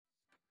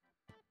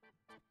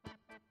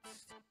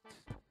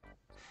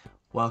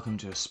Welcome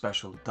to a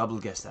special double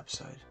guest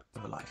episode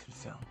of A Life in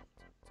Film.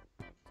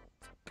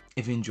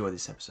 If you enjoy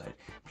this episode,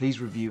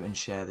 please review and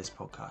share this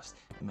podcast.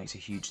 It makes a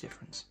huge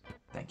difference.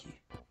 Thank you.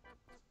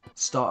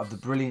 Star of the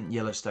brilliant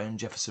Yellowstone,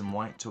 Jefferson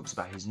White talks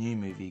about his new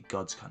movie,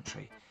 God's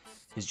Country,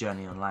 his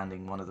journey on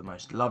landing one of the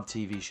most loved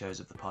TV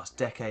shows of the past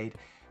decade,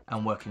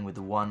 and working with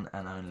the one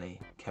and only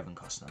Kevin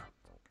Costner.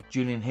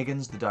 Julian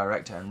Higgins, the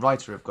director and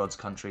writer of God's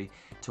Country,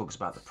 talks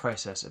about the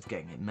process of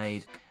getting it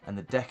made and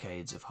the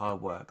decades of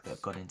hard work that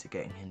have gone into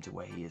getting him to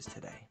where he is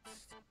today.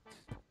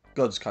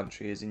 God's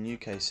Country is in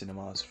UK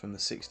cinemas from the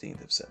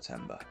 16th of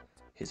September.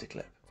 Here's a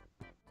clip.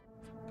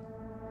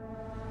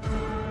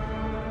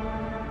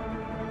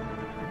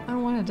 I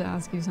wanted to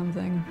ask you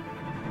something.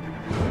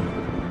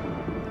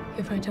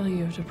 If I tell you,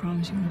 you have to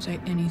promise you won't say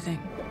anything.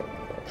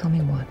 Tell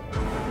me what?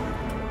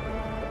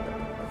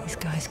 These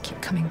guys keep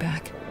coming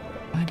back.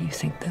 Why do you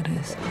think that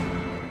is?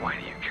 Why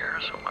do you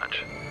care so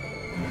much?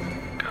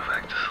 Go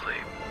back to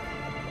sleep.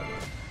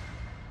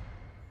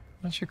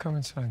 Why don't you come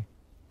inside?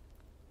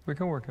 We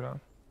can work it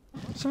out.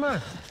 What's the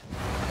matter?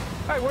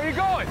 Hey, where are you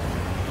going?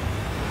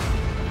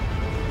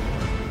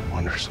 I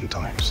wonder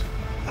sometimes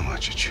how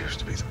much you choose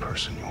to be the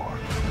person you are.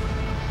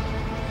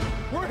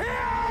 We're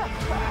here!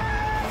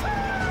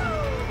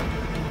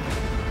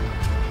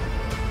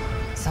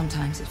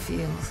 Sometimes it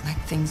feels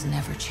like things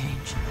never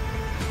change.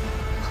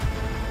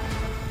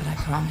 But I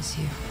promise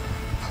you,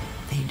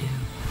 they do.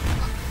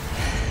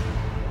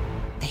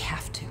 They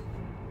have to.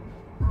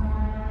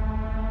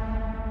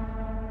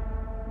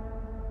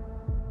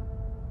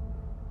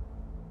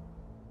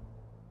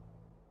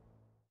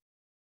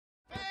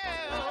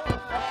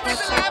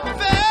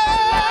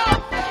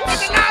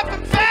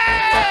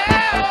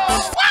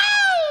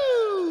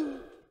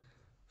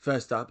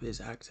 First up is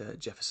actor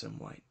Jefferson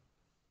White.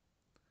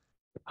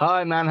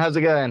 Hi, man. How's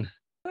it going?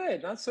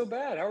 Good, not so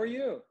bad. How are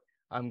you?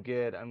 I'm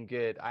good.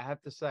 I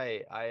have to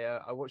say,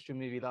 I watched your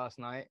movie last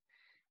night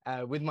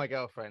with my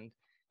girlfriend,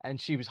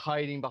 and she was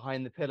hiding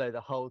behind the pillow the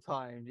whole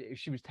time.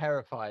 She was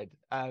terrified.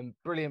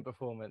 Brilliant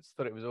performance.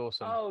 Thought it was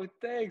awesome. Oh,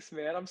 thanks,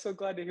 man. I'm so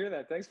glad to hear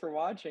that. Thanks for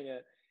watching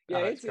it. Yeah,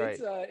 Oh, that's great.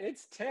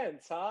 it's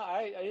tense, huh?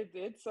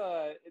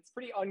 It's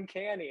pretty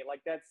uncanny.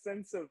 Like that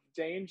sense of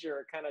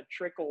danger kind of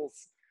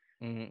trickles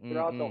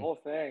throughout the whole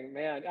thing.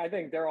 Man, I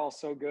think they're all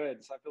so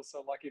good. So I feel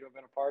so lucky to have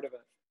been a part of it.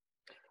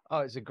 Oh,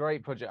 it's a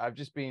great project. I've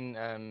just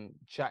been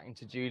chatting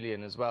to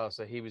Julian as well,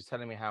 so he was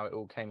telling me how it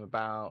all came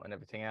about and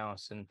everything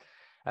else. And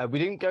we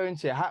didn't go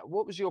into it.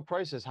 What was your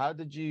process? How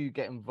did you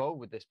get involved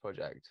with this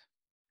project?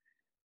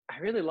 I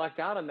really lucked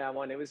out on that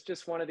one. It was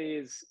just one of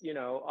these,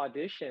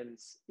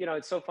 auditions.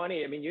 It's so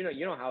funny. I mean, you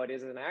know how it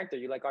is as an actor.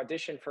 You like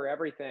audition for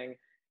everything,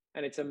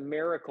 and it's a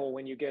miracle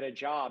when you get a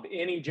job,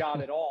 any job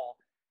at all.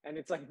 And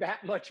it's like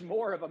that much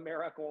more of a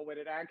miracle when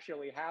it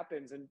actually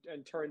happens and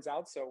turns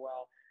out so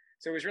well.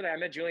 So it was really, I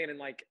met Julian in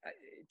like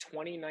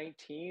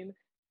 2019.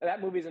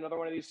 That movie is another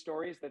one of these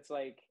stories that's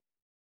like,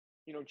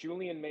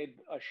 Julian made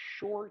a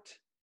short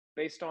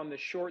based on the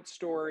short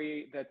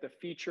story that the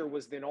feature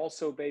was then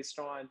also based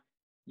on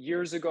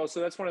years ago.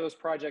 So that's one of those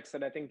projects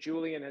that I think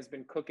Julian has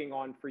been cooking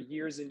on for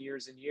years and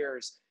years and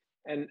years.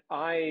 And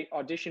I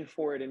auditioned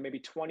for it in maybe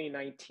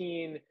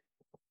 2019.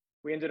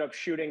 We ended up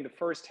shooting the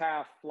first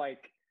half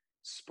like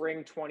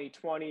spring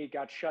 2020,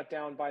 got shut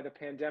down by the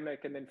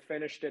pandemic, and then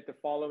finished it the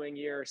following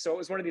year. So it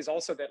was one of these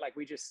also that like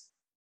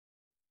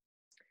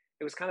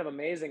it was kind of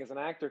amazing as an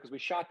actor because we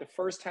shot the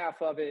first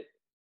half of it,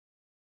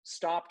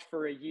 stopped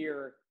for a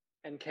year,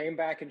 and came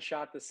back and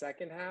shot the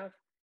second half.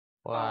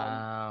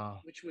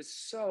 Wow. Which was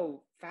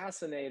so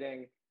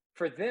fascinating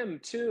for them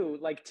too,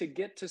 like to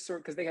get to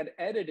because they had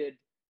edited,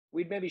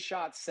 we'd maybe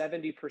shot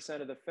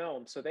 70% of the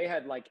film. So they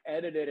had like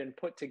edited and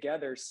put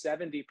together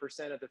 70%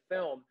 of the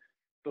film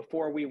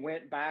before we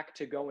went back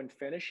to go and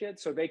finish it.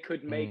 So they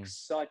could make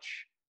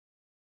such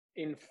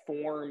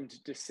informed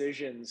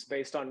decisions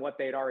based on what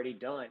they'd already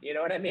done. You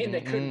know what I mean?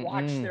 They could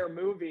watch their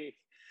movie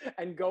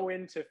and go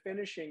into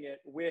finishing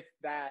it with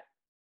that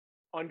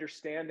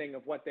understanding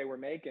of what they were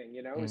making.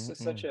 It was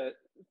such a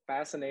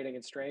fascinating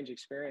and strange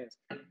experience.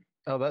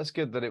 Oh, that's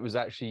good that it was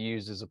actually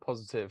used as a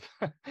positive.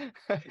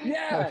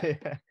 Yeah.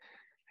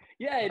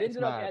 Yeah, I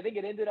think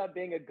it ended up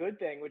being a good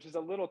thing, which is a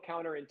little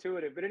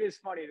counterintuitive, but it is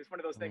funny. It's one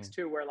of those things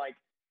too, where like,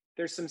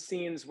 there's some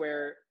scenes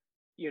where,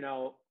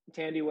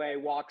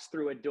 Thandiwe walks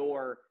through a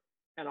door,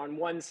 and on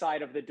one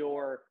side of the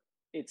door,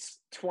 it's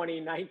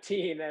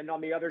 2019, and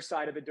on the other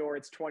side of the door,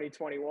 it's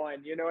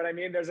 2021. You know what I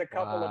mean? There's a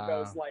couple of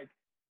those like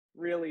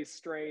really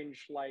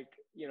strange, like,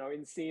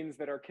 in scenes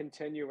that are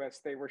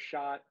continuous, they were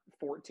shot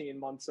 14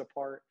 months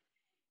apart.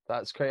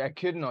 That's great. I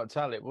could not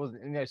tell. It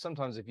wasn't,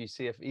 sometimes if you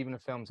see even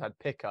if films had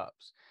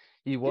pickups,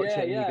 you watch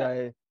it and you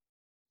go,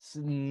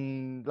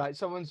 like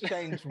someone's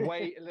changed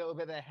weight a little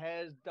bit, their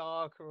hair's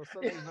darker or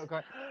something's not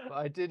quite. But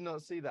I did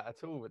not see that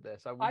at all with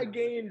this. I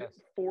gained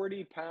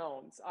 40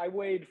 pounds. I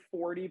weighed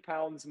 40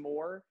 pounds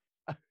more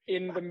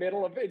in the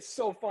middle of it's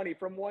so funny.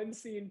 From one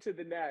scene to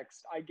the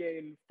next, I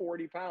gained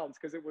 40 pounds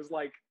because it was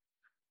like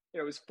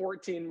it was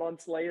 14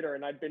 months later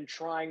and I'd been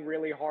trying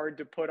really hard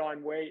to put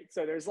on weight.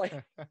 So there's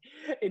like,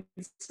 in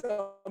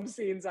some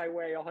scenes I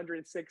weigh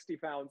 160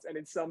 pounds and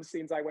in some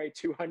scenes I weigh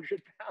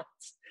 200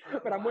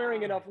 pounds, but I'm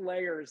wearing enough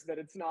layers that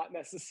it's not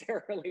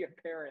necessarily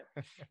apparent.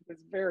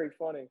 It's very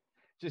funny.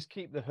 Just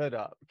keep the hood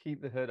up.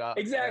 Keep the hood up.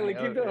 Exactly.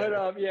 Keep the hood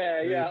up.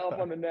 Yeah. Up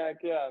on the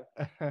neck. Yeah.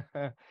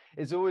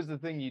 It's always the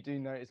thing, you do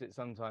notice it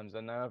sometimes.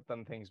 I know I've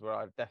done things where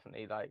I've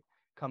definitely like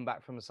come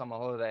back from a summer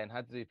holiday and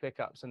had to do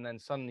pickups, and then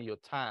suddenly you're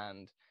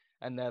tanned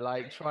and they're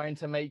like trying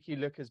to make you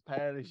look as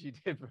pale as you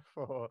did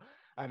before.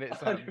 And it's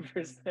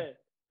 100%.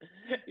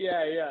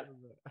 Yeah.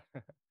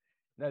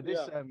 No,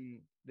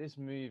 this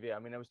movie, I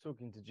mean, I was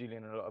talking to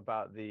Julian a lot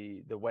about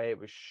the way it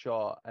was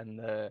shot, and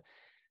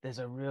there's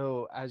a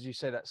real, as you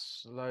say, that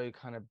slow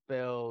kind of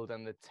build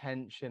and the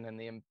tension and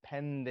the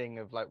impending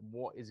of like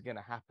what is going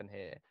to happen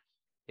here.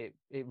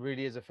 It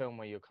really is a film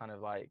where you're kind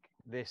of like,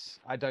 this,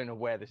 I don't know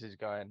where this is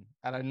going,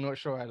 and I'm not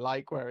sure I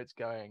like where it's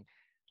going.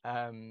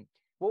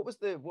 What was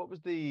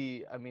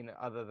the, I mean,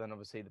 other than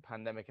obviously the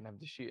pandemic and having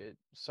to shoot it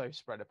so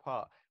spread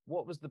apart,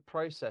 what was the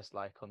process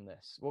like on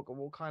this? What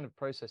kind of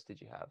process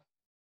did you have?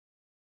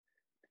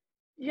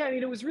 Yeah, I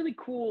mean, it was really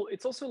cool.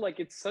 It's also like,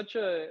 it's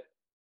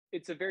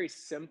a very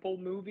simple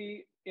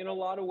movie in a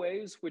lot of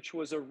ways, which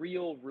was a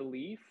real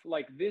relief.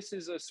 Like, this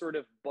is a sort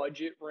of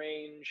budget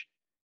range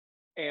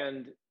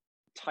and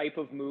type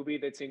of movie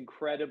that's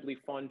incredibly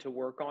fun to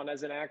work on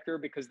as an actor,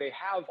 because they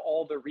have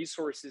all the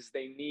resources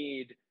they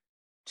need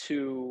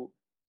to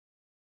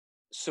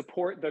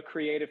support the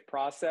creative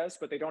process,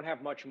 but they don't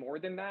have much more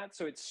than that.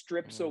 So it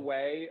strips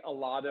away a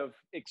lot of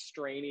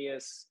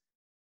extraneous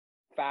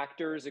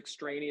factors,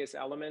 extraneous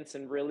elements,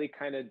 and really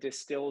kind of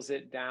distills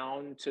it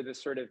down to the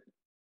sort of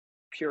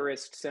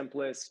purest,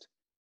 simplest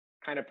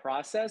kind of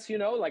process.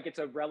 Like, it's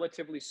a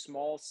relatively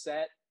small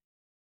set.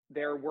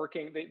 They're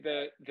working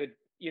the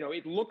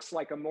it looks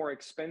like a more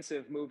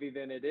expensive movie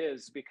than it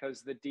is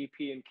because the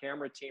DP and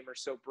camera team are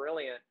so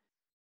brilliant,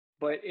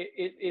 but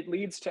it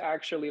leads to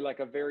actually like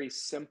a very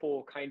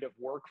simple kind of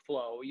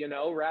workflow,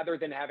 rather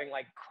than having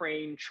like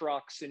crane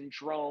trucks and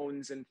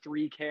drones and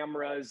 3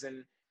 cameras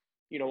and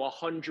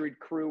 100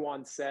 crew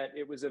on set.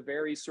 It was a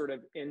very sort of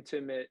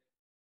intimate,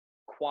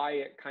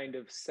 quiet kind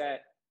of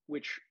set,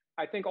 which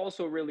I think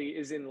also really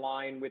is in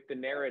line with the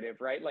narrative,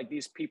 right? Like,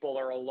 these people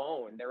are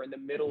alone. They're in the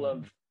middle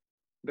of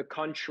the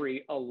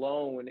country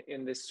alone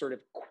in this sort of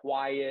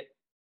quiet,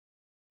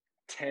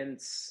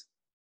 tense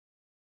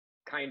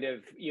kind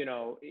of,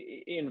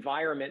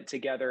 environment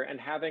together, and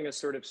having a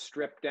sort of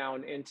stripped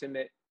down,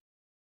 intimate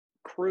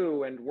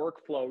crew and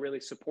workflow really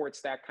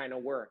supports that kind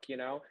of work.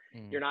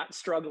 You're not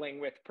struggling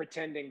with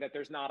pretending that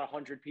there's not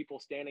 100 people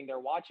standing there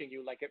watching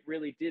you. Like, it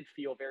really did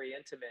feel very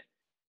intimate,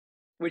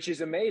 which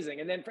is amazing.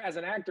 And then as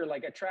an actor,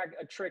 like a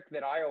trick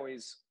that I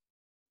always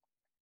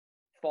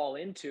fall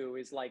into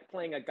is like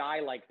playing a guy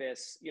like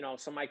this,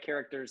 so my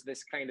character's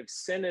this kind of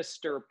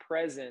sinister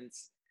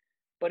presence,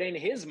 but in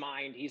his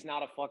mind, he's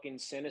not a fucking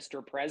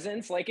sinister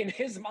presence. Like, in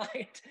his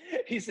mind,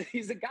 he's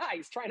a guy,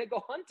 he's trying to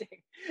go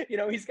hunting.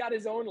 He's got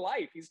his own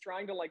life. He's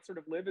trying to like sort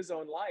of live his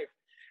own life.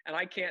 And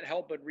I can't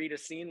help but read a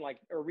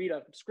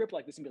script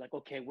like this and be like,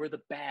 okay, we're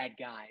the bad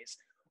guys.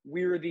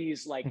 We're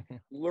these like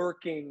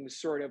lurking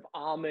sort of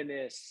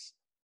ominous,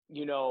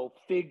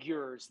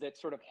 figures that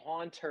sort of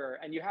haunt her.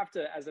 And you have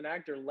to, as an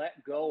actor, let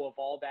go of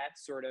all that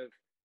sort of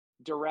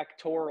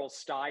directorial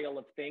style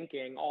of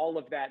thinking, all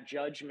of that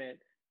judgment,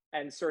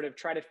 and sort of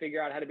try to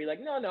figure out how to be like,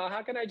 no,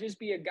 how can I just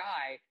be a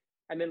guy?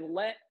 And then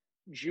let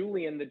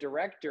Julian, the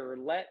director,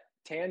 let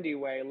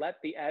Thandiwe, let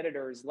the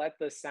editors, let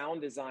the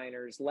sound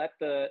designers, let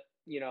the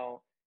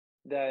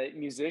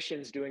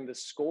musicians doing the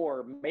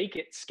score make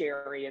it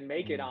scary and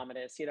make it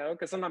ominous,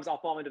 because sometimes I'll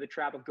fall into the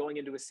trap of going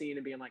into a scene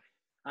and being like,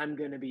 I'm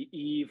going to be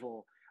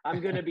evil. I'm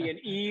going to be an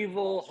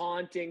evil,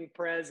 haunting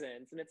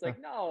presence. And it's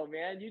like, no,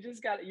 man, you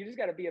just got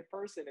to be a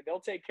person, and they'll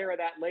take care of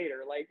that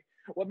later. Like,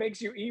 what makes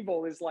you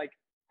evil is like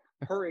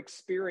her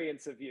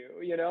experience of you,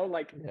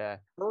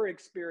 her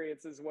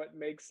experience is what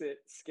makes it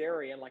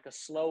scary, and like a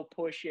slow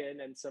push in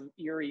and some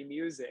eerie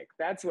music.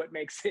 That's what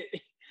makes it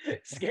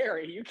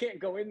scary. You can't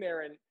go in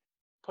there and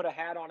put a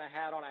hat on a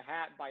hat on a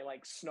hat by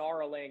like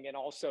snarling and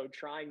also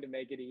trying to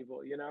make it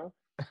evil,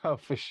 Oh,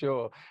 for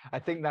sure. I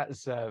think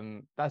that's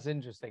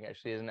interesting,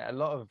 actually, isn't it?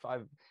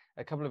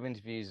 A couple of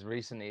interviews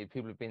recently,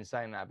 people have been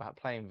saying that about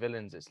playing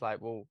villains. It's like,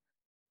 well,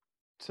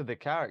 to the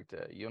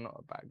character, you're not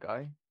a bad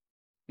guy.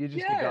 You're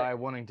just a guy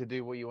wanting to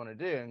do what you want to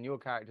do, and your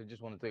character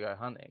just wanted to go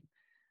hunting.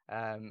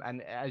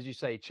 And as you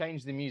say,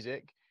 change the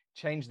music,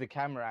 change the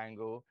camera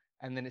angle,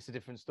 and then it's a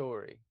different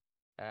story.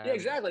 Yeah,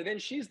 exactly. Then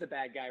she's the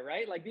bad guy,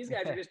 right? Like, these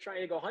guys are just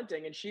trying to go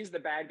hunting, and she's the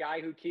bad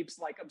guy who keeps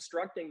like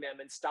obstructing them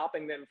and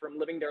stopping them from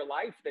living their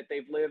life that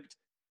they've lived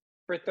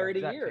for 30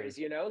 years.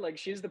 Like,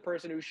 she's the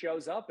person who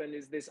shows up and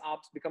is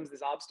becomes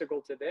this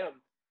obstacle to them.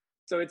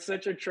 So it's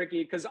such a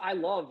tricky, because I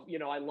love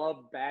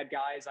bad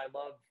guys.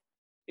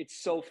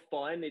 It's so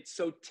fun. It's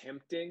so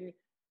tempting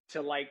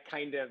to like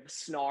kind of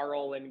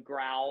snarl and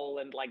growl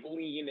and like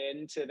lean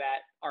into that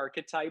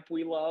archetype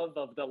we love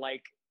of the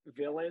like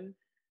villain.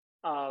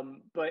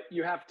 But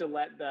you have to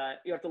let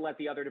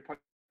the other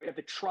department, you have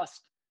to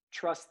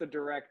trust the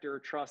director,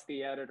 trust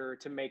the editor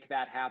to make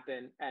that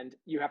happen. And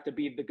you have to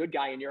be the good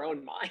guy in your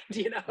own mind,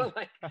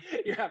 like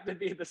you have to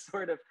be the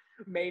sort of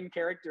main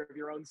character of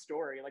your own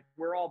story. Like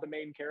we're all the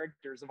main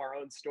characters of our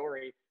own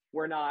story.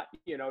 We're not,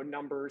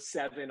 number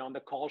 7 on the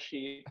call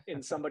sheet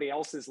in somebody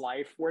else's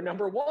life. We're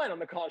number 1 on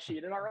the call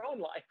sheet in our own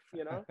life,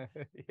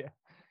 Yeah.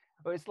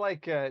 Well, it's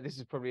like, this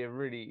is probably a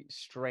really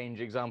strange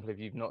example if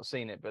you've not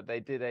seen it, but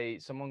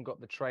someone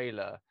got the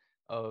trailer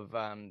of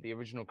the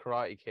original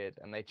Karate Kid,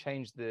 and they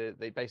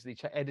basically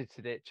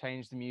edited it,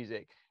 changed the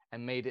music,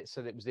 and made it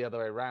so that it was the other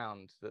way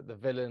around, that the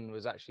villain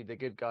was actually the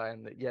good guy.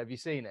 And have you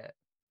seen it?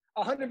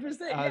 100%.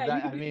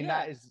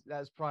 Yeah.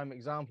 That's prime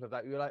example of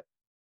that. You're like,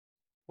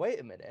 wait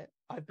a minute,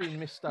 I've been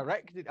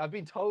misdirected. I've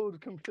been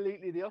told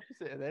completely the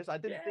opposite of this. I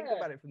didn't think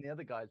about it from the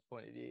other guy's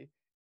point of view.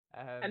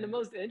 And the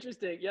most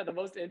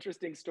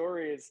interesting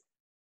story is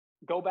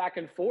go back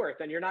and forth,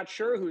 and you're not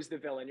sure who's the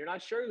villain. You're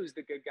not sure who's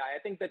the good guy. I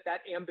think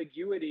that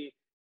ambiguity,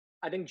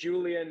 I think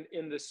Julian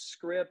in the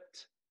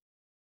script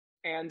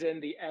and in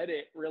the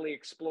edit really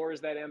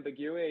explores that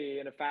ambiguity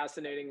in a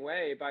fascinating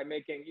way by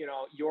making,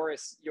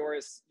 Joris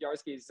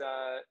Jarsky's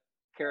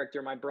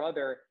character, my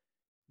brother,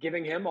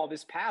 giving him all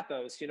this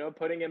pathos,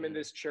 putting him in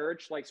this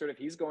church, like sort of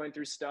he's going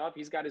through stuff.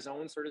 He's got his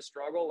own sort of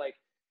struggle. Like,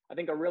 I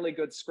think a really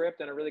good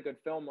script and a really good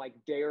film like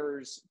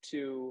dares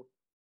to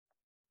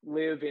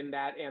live in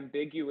that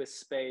ambiguous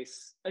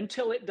space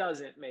until it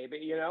doesn't,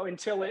 maybe,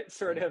 until it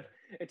sort of,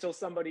 until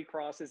somebody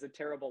crosses a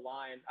terrible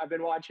line. I've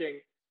been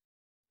watching,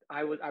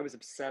 I was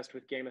obsessed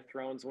with Game of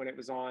Thrones when it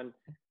was on,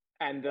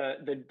 and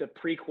the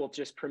prequel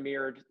just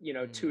premiered,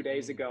 2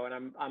 days ago,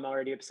 and I'm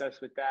already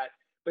obsessed with that.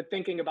 But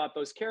thinking about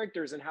those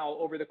characters and how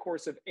over the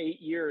course of 8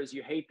 years,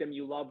 you hate them,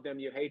 you love them,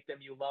 you hate them,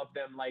 you love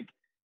them, like,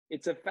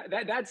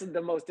 that's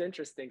the most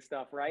interesting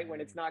stuff, right? When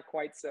it's not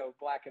quite so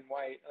black and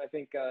white. I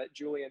think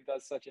Julian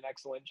does such an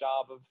excellent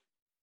job of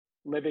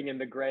living in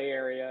the gray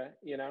area,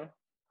 100%.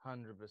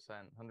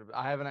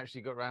 I haven't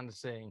actually got around to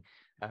seeing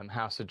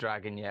House of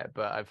Dragon yet,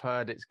 but I've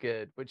heard it's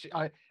good, which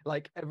I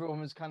like.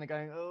 Everyone was kind of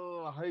going,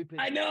 oh, I hope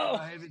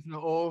it's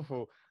not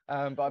awful.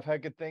 But I've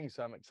heard good things,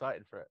 so I'm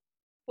excited for it.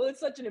 Well,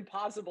 it's such an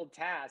impossible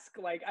task.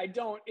 Like, I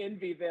don't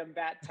envy them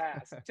that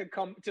task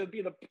to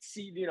be the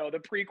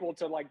prequel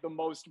to like the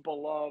most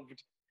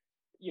beloved,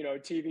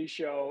 TV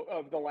show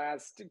of the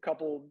last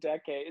couple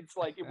decades.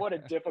 Like, what a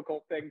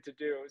difficult thing to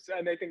do. So,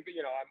 and I think that,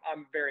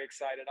 I'm very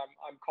excited.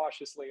 I'm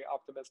cautiously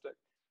optimistic.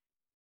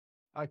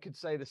 I could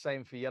say the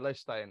same for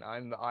Yellowstone.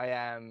 I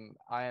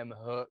am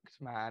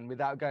hooked, man,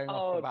 without going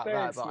off about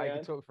thanks, that, but man. I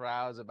could talk for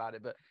hours about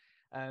it. But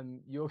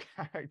your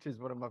character is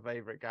one of my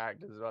favorite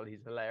characters as well.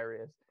 He's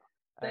hilarious.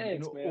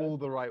 Thanks, in man. all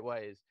the right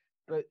ways.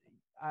 But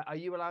are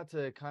you allowed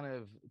to kind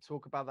of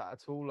talk about that at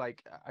all?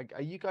 Like,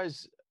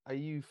 are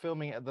you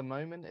filming it at the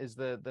moment? Is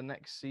the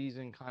next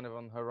season kind of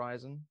on the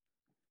horizon?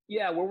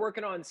 Yeah, we're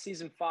working on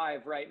season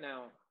 5 right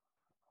now.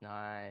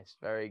 Nice,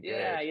 very good.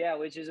 Yeah,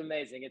 which is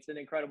amazing. It's an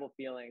incredible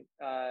feeling.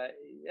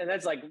 And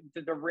that's like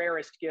the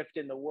rarest gift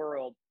in the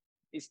world,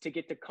 is to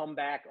get to come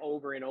back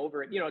over and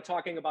over.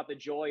 Talking about the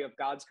joy of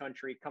God's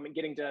country,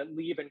 getting to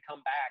leave and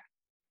come back.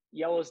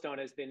 Yellowstone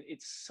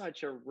it's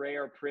such a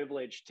rare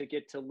privilege to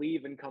get to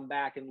leave and come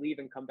back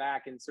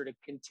and sort of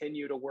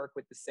continue to work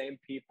with the same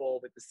people,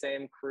 with the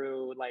same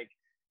crew. Like,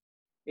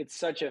 it's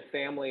such a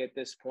family at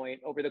this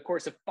point over the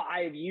course of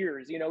 5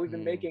 years. We've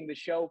been making the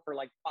show for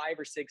like 5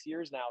 or 6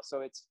 years now. So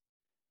it's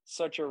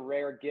such a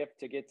rare gift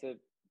to get to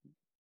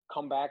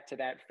come back to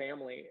that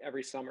family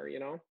every summer,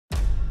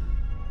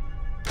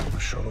 We'll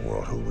show the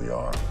world who we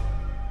are,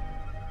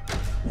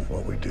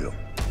 what we do.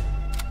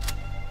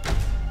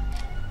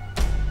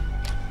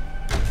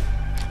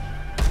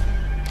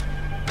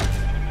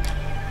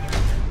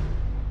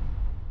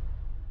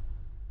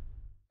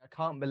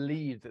 Can't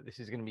believe that this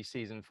is going to be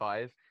season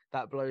 5.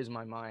 That blows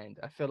my mind.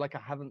 I feel like I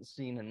haven't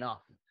seen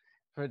enough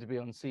for it to be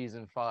on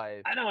season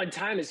 5. I know, and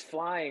time is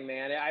flying,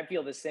 man. I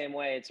feel the same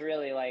way. It's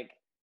really like,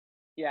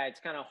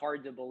 it's kind of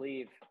hard to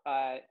believe.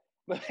 But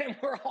then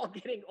we're all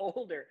getting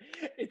older.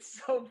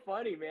 It's so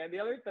funny, man.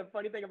 The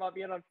funny thing about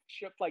being on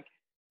ship, like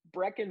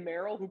Brecken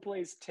Merrill, who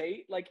plays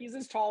Tate, like, he's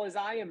as tall as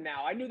I am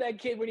now. I knew that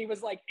kid when he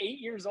was like 8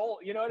 years old.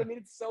 You know what I mean?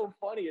 It's so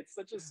funny. It's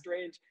such a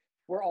strange.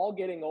 We're all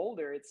getting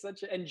older. It's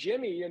and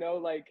Jimmy,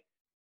 like,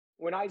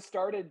 when I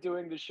started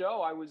doing the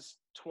show, I was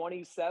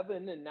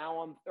 27, and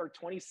now or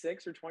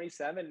 26 or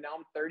 27. Now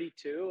I'm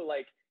 32.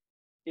 Like,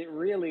 it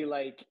really,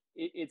 like,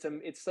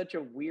 it's such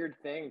a weird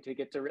thing to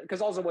get to,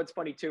 because also what's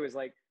funny too is,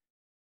 like,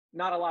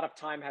 not a lot of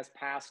time has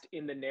passed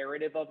in the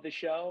narrative of the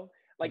show.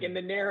 Like, in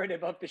the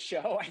narrative of the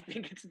show, I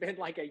think it's been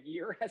like a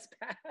year has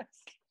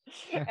passed.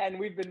 And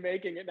we've been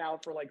making it now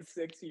for like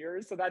 6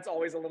 years. So that's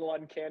always a little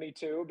uncanny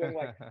too, being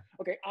like,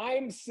 okay,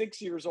 I'm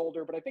 6 years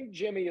older, but I think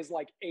Jimmy is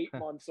like 8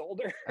 months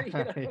older.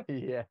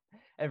 Yeah.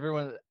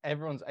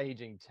 Everyone's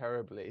aging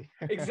terribly.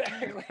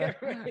 Exactly.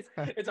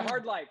 It's a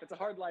hard life. It's a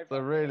hard life. It's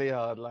a really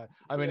hard life.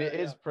 I mean, it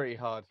is pretty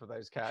hard for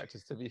those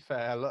characters, to be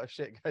fair. A lot of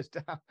shit goes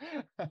down.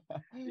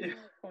 Yeah.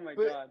 Oh my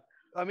God.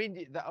 I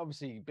mean, that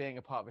obviously being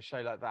a part of a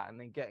show like that and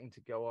then getting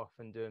to go off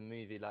and do a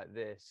movie like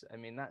this, I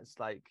mean, that's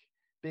like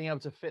being able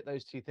to fit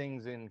those two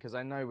things in. Because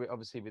I know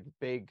obviously with the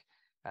big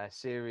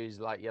series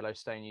like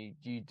Yellowstone,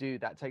 you do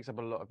that takes up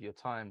a lot of your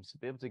time. So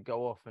be able to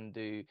go off and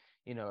do,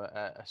 you know,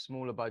 a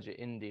smaller budget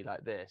indie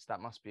like this, that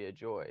must be a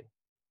joy.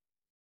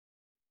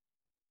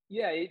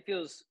 Yeah, it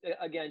feels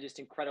again just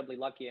incredibly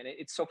lucky, and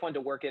it's so fun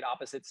to work at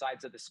opposite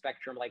sides of the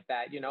spectrum like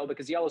that, you know,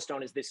 because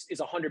Yellowstone is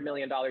 $100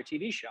 million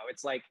TV show.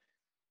 It's like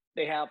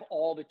they have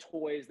all the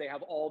toys, they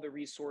have all the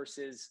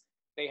resources,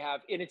 they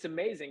have, and it's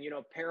amazing. You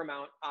know,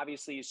 Paramount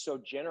obviously is so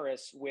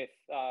generous with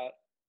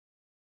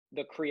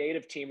the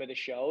creative team of the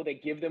show. They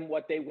give them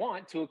what they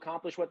want to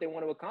accomplish what they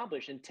want to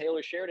accomplish, and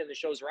Taylor Sheridan, the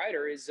show's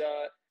writer, is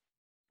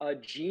a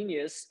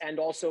genius and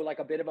also like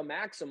a bit of a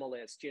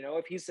maximalist. You know,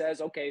 if he says,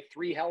 okay,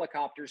 3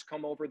 helicopters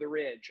come over the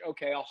ridge,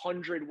 okay,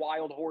 100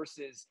 wild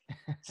horses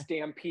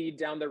stampede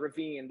down the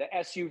ravine, the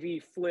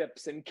SUV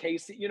flips and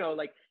Casey, you know,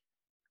 like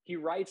he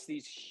writes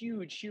these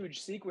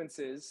huge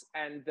sequences,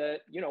 and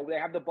you know, they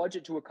have the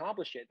budget to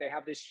accomplish it. They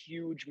have this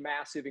huge,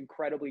 massive,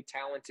 incredibly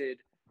talented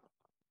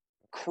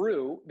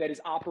crew that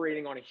is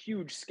operating on a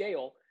huge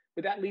scale,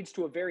 but that leads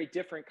to a very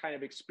different kind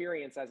of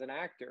experience as an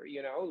actor,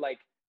 you know, like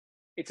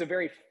it's a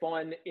very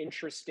fun,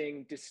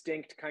 interesting,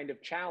 distinct kind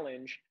of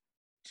challenge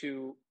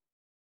to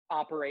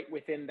operate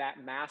within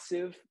that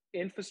massive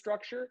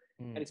infrastructure.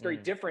 And it's very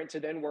different to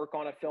then work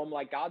on a film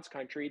like God's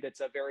Country that's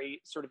a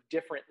very sort of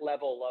different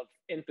level of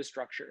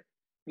infrastructure.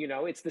 You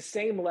know, it's the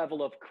same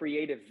level of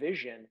creative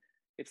vision.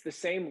 It's the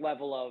same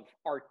level of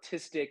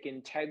artistic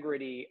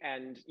integrity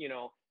and, you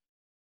know,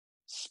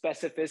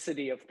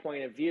 specificity of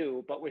point of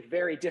view, but with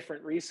very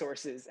different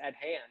resources at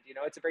hand. You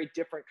know, it's a very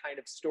different kind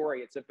of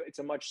story. It's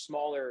a much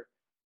smaller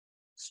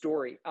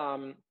story.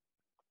 And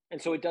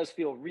so it does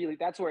feel really,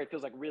 that's where it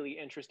feels like really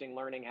interesting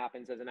learning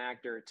happens as an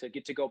actor, to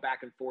get to go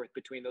back and forth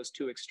between those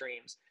two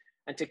extremes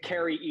and to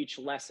carry each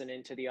lesson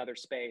into the other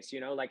space. You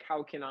know, like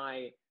how can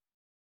I,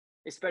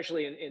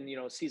 especially in you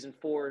know, season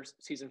 4,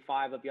 season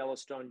 5 of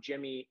Yellowstone,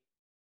 Jimmy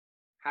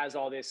has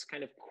all this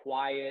kind of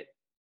quiet,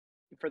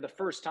 for the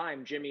first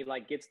time, Jimmy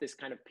like gets this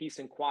kind of peace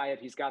and quiet.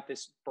 He's got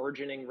this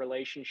burgeoning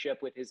relationship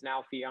with his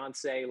now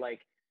fiance,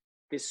 like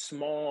this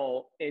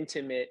small,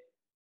 intimate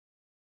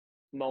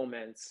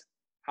moments.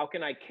 How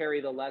can I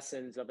carry the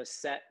lessons of a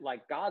set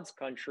like God's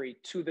Country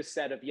to the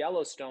set of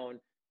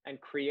Yellowstone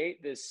and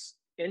create this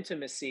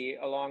intimacy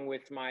along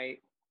with my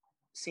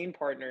scene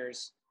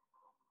partners,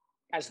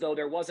 as though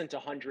there wasn't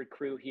 100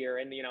 crew here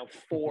and, you know,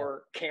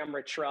 4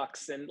 camera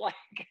trucks and like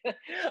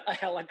a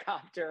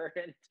helicopter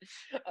and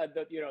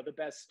you know, the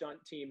best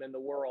stunt team in the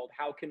world?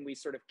 How can we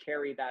sort of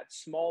carry that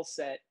small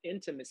set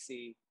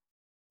intimacy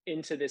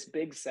into this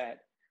big set?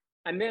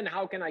 And then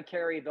how can I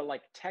carry the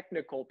like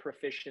technical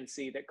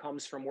proficiency that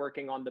comes from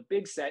working on the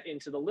big set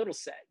into the little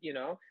set, you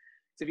know?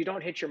 So if you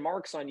don't hit your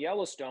marks on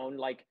Yellowstone,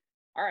 like,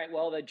 all right,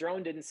 well, the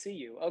drone didn't see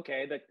you.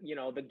 Okay, the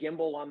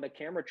gimbal on the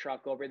camera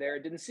truck over there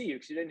didn't see you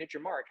because you didn't hit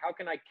your mark. How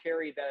can I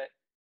carry the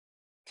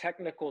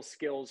technical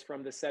skills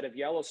from the set of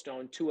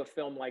Yellowstone to a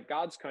film like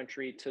God's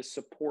Country to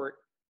support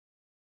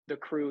the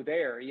crew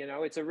there? You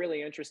know, it's a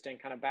really interesting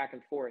kind of back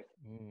and forth.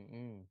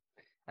 Mm-hmm.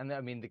 And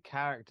I mean, the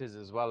characters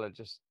as well are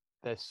just,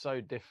 they're so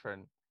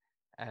different.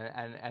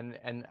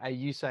 And are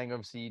you saying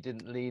obviously you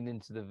didn't lean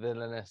into the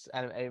villainous,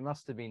 and it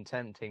must have been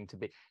tempting to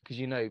be, because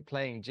you know,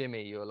 playing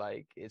Jimmy, you're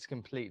like, it's a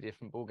completely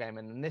different ball game.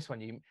 And in this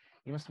one, you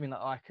must have been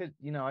like, oh,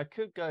 I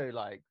could go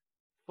like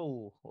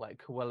full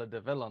like Cruella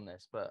de Vil on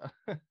this, but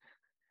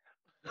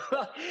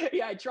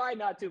Yeah, I try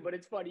not to, but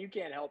it's funny. You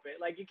can't help it.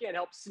 Like, you can't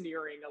help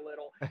sneering a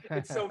little.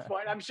 It's so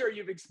fun. I'm sure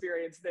you've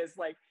experienced this.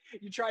 Like,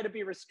 you try to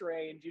be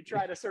restrained. You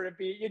try to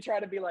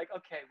be like,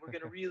 okay, we're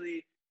going to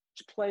really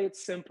play it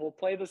simple,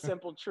 play the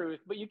simple truth,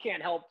 but you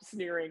can't help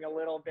sneering a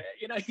little bit.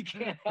 You know, you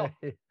can't help,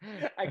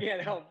 I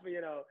can't help,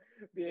 you know,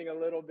 being a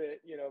little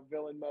bit, you know,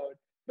 villain mode.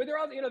 But they're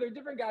all, you know, they're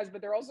different guys, but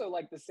they're also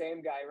like the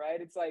same guy,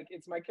 right? It's like,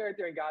 it's my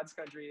character in God's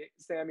Country,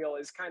 Samuel,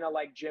 is kind of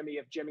like Jimmy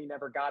if Jimmy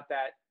never got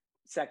that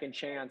second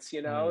chance,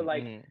 you know,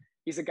 like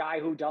he's a guy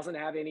who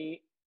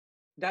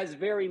has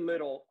very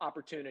little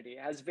opportunity,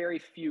 has very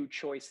few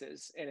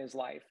choices in his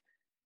life.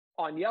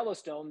 On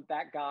Yellowstone,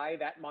 that guy,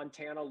 that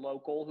Montana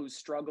local who's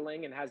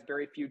struggling and has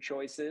very few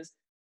choices,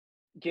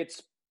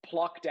 gets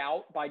plucked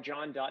out by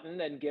John Dutton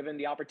and given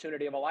the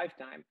opportunity of a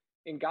lifetime.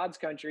 In God's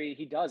Country,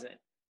 he doesn't.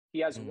 He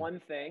has one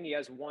thing. He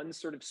has one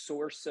sort of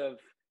source of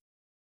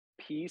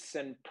peace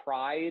and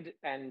pride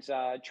and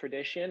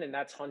tradition, and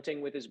that's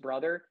hunting with his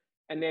brother.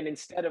 And then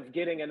instead of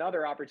getting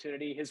another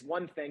opportunity, his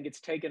one thing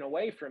gets taken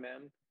away from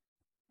him,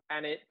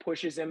 and it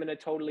pushes him in a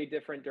totally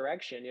different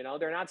direction. You know,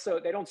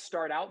 they don't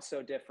start out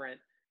so different.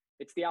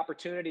 It's the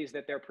opportunities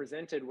that they're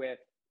presented with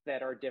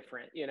that are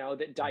different, you know,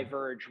 that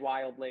diverge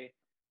wildly.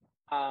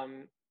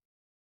 The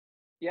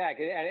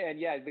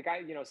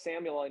guy, you know,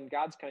 Samuel in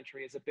God's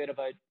Country is a bit of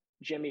a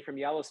Jimmy from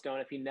Yellowstone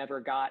if he never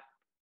got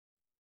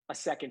a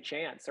second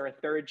chance or a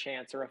third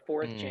chance or a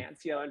fourth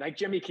chance, you know, and like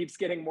Jimmy keeps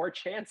getting more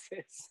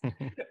chances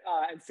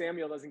and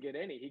Samuel doesn't get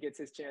any. He gets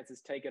his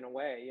chances taken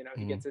away, you know,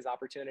 he gets his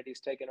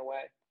opportunities taken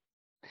away.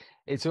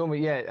 It's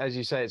almost, yeah, as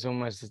you say, it's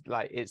almost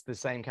like it's the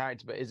same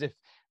character, but as if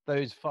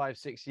those 5,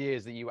 6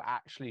 years that you were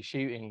actually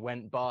shooting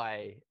went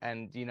by,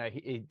 and he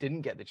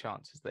didn't get the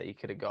chances that he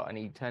could have got, and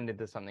he turned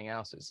into something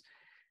else.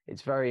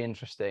 It's very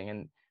interesting,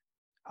 and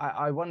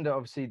I wonder,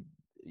 obviously,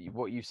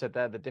 what you said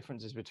there, the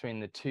differences between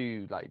the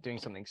two, like doing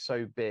something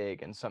so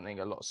big and something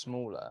a lot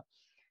smaller.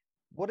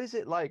 What is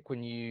it like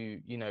when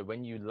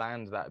when you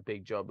land that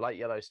big job like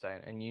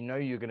Yellowstone, and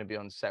you're going to be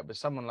on set with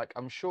someone like,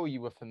 I'm sure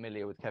you were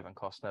familiar with Kevin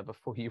Costner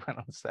before you went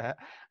on set.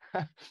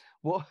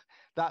 What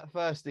that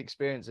first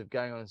experience of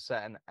going on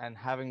set and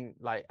having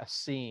like a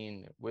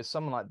scene with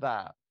someone like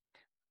that,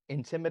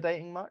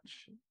 intimidating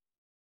much?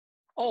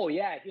 Oh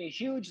yeah,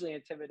 hugely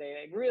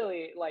intimidating.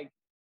 Really, like,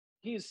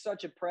 he's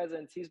such a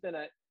presence.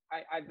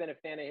 I've been a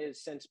fan of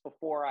his since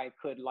before I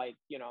could, like,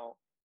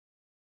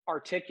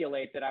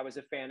 articulate that I was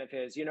a fan of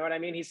his. You know what I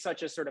mean? He's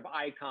such a sort of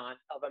icon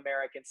of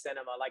American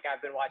cinema. Like,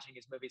 I've been watching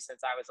his movies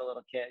since I was a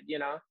little kid,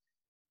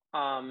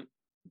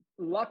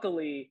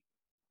 Luckily,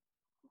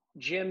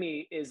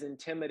 Jimmy is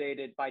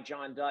intimidated by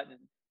John Dutton,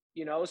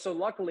 so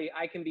luckily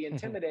I can be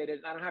intimidated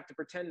and I don't have to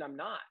pretend I'm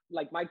not.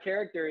 Like, my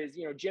character is,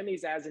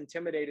 Jimmy's as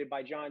intimidated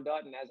by John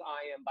Dutton as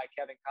I am by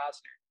Kevin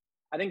Costner.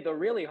 I think the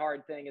really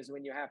hard thing is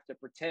when you have to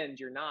pretend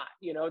you're not.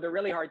 The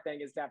really hard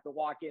thing is to have to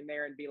walk in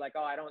there and be like,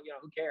 oh, I don't,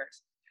 who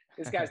cares?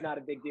 This guy's not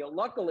a big deal.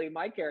 Luckily,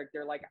 my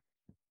character, like,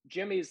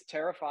 Jimmy's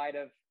terrified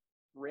of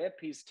Rip.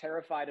 He's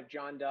terrified of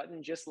John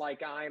Dutton, just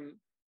like I'm,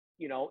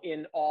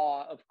 in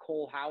awe of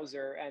Cole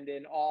Hauser and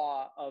in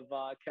awe of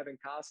Kevin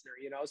Costner,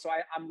 So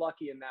I'm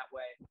lucky in that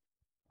way.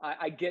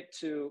 I get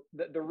to,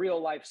 the real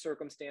life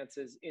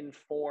circumstances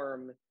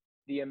inform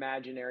the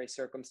imaginary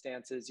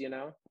circumstances,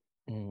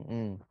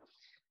 Mm-hmm.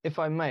 If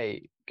I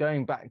may,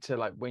 going back to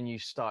like when you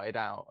started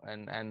out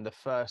and the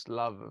first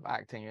love of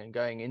acting and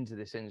going into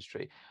this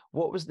industry,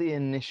 what was the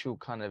initial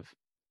kind of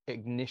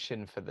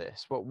ignition for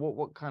this?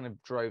 What kind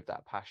of drove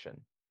that passion?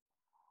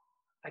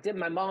 I did.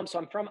 My mom, so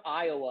I'm from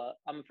Iowa.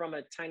 I'm from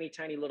a tiny,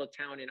 tiny little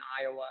town in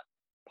Iowa,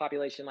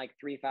 population like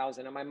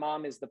 3,000. And my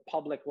mom is the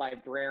public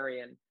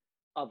librarian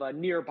of a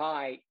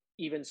nearby,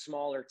 even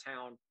smaller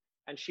town.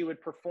 And she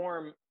would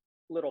perform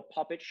little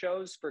puppet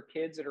shows for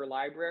kids at her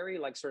library,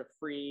 like sort of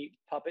free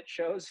puppet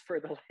shows for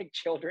the like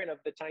children of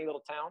the tiny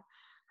little town.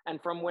 And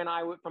from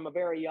from a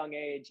very young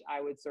age, I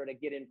would sort of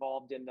get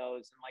involved in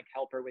those and like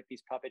help her with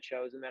these puppet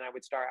shows. And then I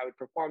would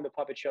perform the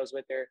puppet shows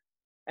with her.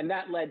 And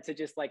that led to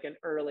just like an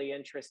early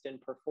interest in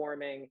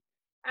performing.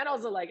 And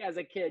also, like, as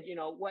a kid,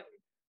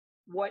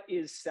 what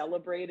is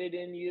celebrated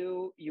in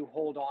you, you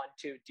hold on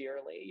to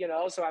dearly,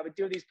 So I would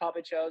do these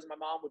puppet shows. And my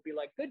mom would be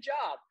like, good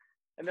job.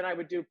 And then I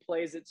would do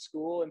plays at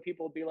school and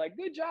people would be like,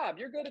 good job,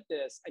 you're good at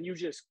this. And you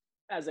just,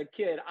 as a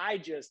kid, I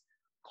just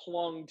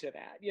clung to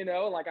that,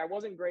 like, I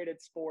wasn't great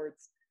at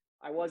sports.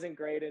 I wasn't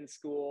great in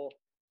school.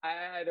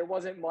 There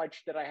wasn't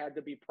much that I had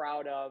to be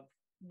proud of,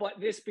 but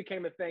this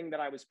became a thing that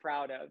I was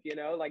proud of,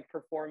 like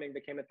performing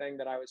became a thing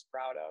that I was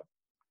proud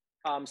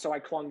of. So I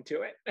clung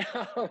to it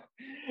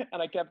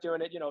and I kept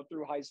doing it,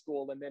 through high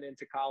school and then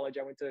into college.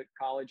 I went to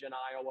college in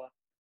Iowa.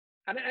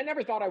 And I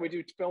never thought I would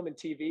do film and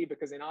TV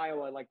because in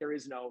Iowa, like, there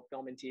is no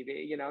film and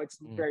TV, it's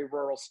a very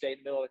rural state,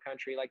 middle of the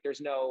country. Like, there's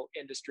no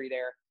industry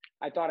there.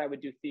 I thought I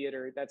would do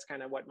theater. That's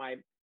kind of what my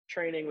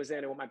training was in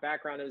and what my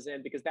background was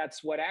in, because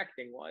that's what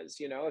acting was,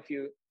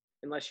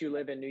 unless you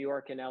live in New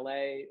York and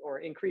LA, or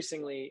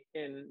increasingly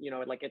in,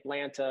 like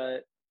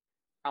Atlanta,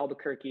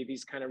 Albuquerque,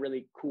 these kind of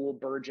really cool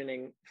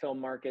burgeoning film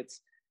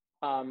markets.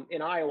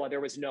 In Iowa, there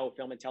was no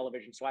film and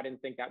television. So I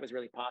didn't think that was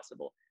really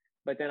possible.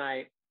 But then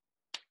I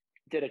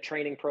did a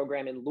training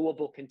program in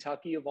Louisville,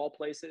 Kentucky, of all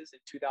places, in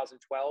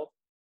 2012,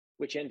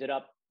 which ended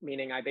up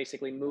meaning I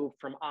basically moved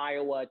from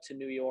Iowa to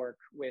New York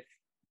with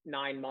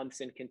 9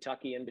 months in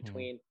Kentucky in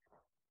between.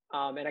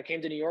 And I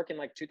came to New York in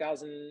like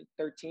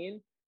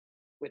 2013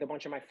 with a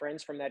bunch of my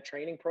friends from that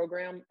training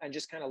program and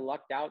just kind of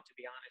lucked out, to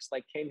be honest.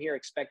 Like, came here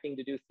expecting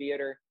to do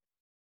theater.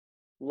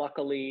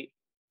 Luckily,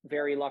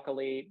 very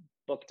luckily,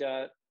 booked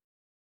a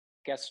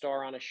guest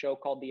star on a show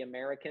called The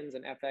Americans,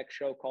 an FX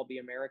show called The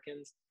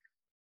Americans.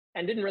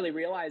 And didn't really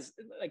realize,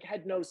 like,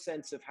 had no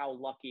sense of how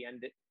lucky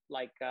and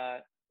like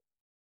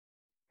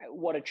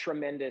what a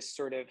tremendous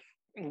sort of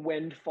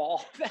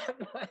windfall that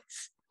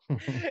was.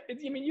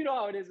 I mean, you know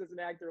how it is as an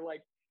actor,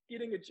 like,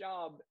 getting a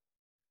job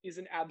is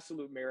an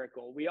absolute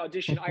miracle. I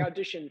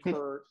auditioned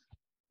for,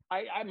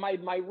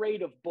 my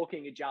rate of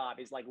booking a job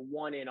is like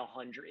 1 in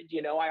 100,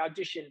 I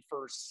auditioned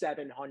for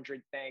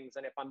 700 things.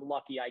 And if I'm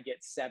lucky, I get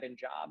 7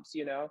 jobs,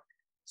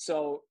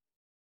 So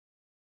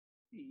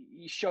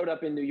he showed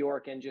up in New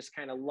York and just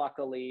kind of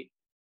luckily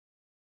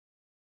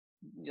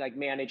like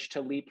managed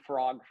to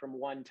leapfrog from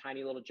one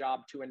tiny little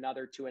job to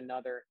another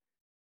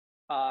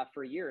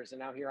for years. And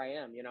now here I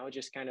am,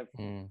 just kind of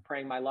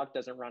praying my luck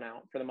doesn't run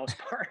out for the most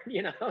part,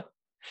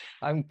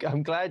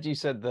 I'm glad you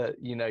said that,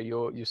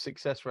 your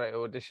success rate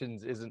of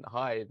auditions isn't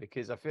high,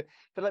 because I feel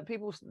like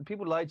people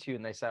lie to you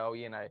and they say, oh,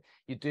 you're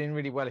doing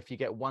really well if you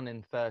get 1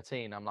 in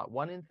 13. I'm like,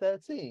 1 in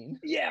 13?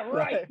 Yeah,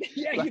 right.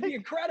 Yeah, you'd be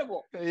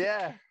incredible.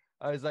 Yeah.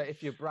 I was like,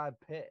 if you're Brad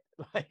Pitt,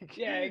 like,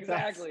 Yeah,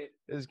 exactly.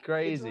 It's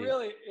crazy.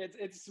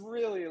 It's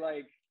really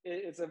like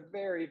it's a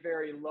very,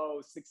 very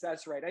low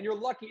success rate, and you're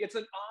lucky. It's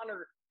an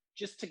honor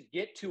just to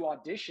get to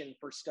audition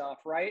for stuff,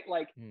 right?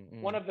 Like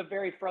one of the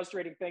very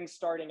frustrating things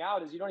starting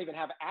out is you don't even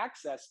have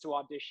access to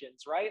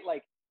auditions, right?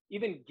 Like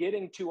even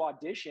getting to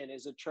audition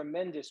is a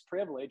tremendous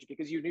privilege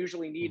because you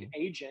usually need you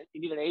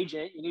need an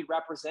agent, you need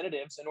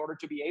representatives in order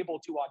to be able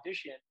to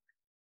audition.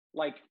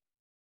 Like,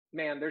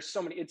 man, there's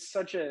so many, it's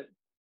such a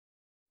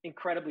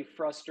incredibly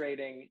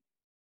frustrating,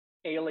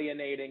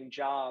 alienating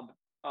job.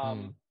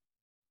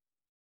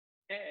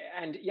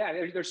 And yeah,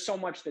 there's so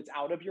much that's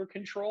out of your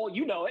control.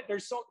 You know it. We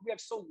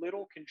have so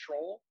little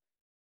control.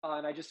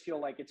 And I just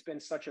feel like it's been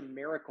such a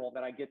miracle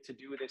that I get to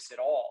do this at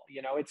all.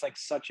 You know, it's like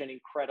such an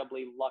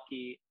incredibly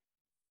lucky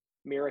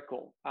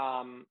miracle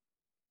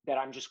that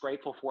I'm just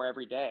grateful for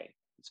every day.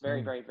 It's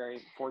very, very, very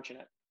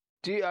fortunate.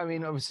 I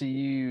mean,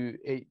 obviously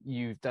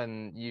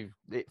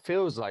it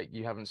feels like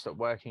you haven't stopped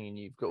working and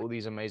you've got all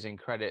these amazing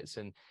credits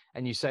and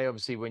you say,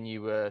 obviously, when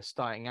you were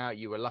starting out,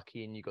 you were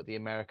lucky and you got the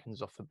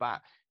Americans off the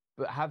bat.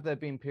 But have there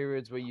been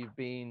periods where you've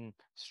been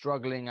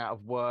struggling out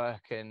of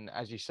work and,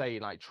 as you say,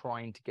 like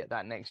trying to get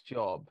that next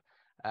job,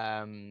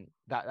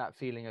 that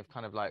feeling of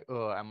kind of like,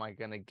 oh, am I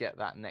going to get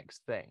that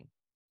next thing?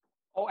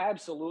 Oh,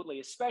 absolutely.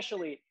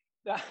 Especially,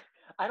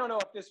 I don't know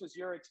if this was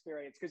your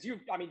experience because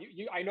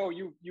I know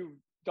you've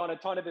done a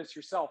ton of this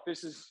yourself.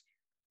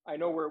 I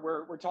know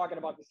we're talking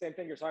about the same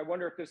thing here. So I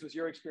wonder if this was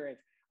your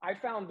experience. I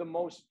found the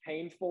most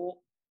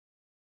painful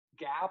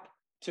gap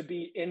to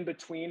be in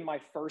between my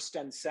first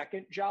and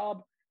second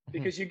job.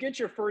 Because you get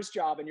your first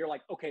job and you're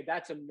like, okay,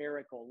 that's a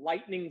miracle.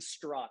 Lightning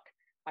struck.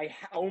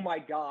 Oh my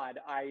God,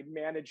 I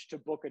managed to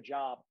book a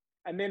job.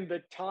 And then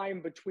the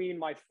time between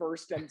my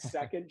first and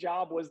second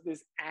job was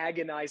this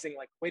agonizing,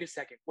 like, wait a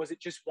second, was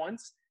it just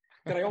once?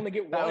 Did I only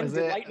get one?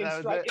 Did lightning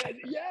strike?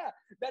 Yeah,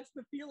 that's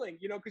the feeling,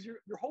 you know, because you're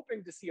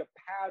hoping to see a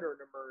pattern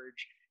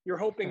emerge. You're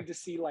hoping to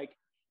see like,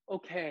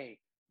 okay,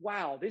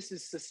 wow, this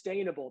is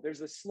sustainable.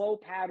 There's a slow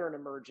pattern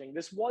emerging.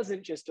 This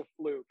wasn't just a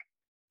fluke.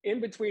 In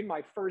between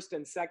my first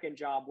and second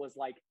job was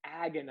like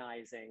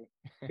agonizing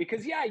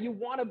because you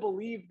want to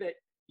believe that,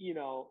 you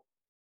know,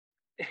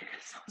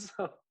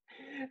 so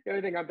the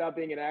other thing about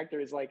being an actor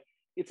is like,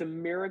 it's a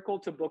miracle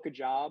to book a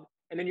job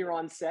and then you're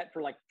on set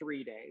for like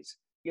 3 days.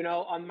 You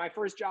know, on my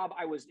first job,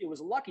 it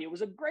was lucky. It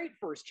was a great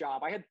first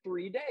job. I had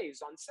 3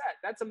 days on set.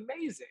 That's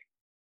amazing.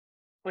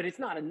 But it's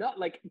not enough,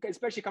 like,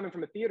 especially coming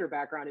from a theater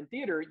background. In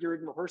theater, you're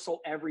in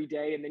rehearsal every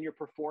day and then you're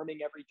performing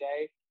every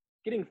day.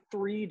 Getting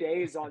 3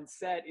 days on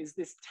set is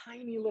this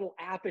tiny little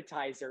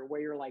appetizer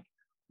where you're like,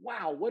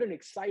 wow, what an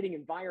exciting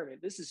environment.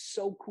 This is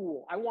so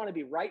cool. I want to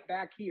be right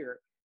back here.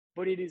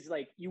 But it is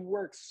like you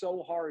work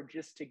so hard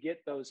just to get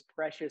those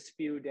precious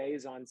few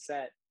days on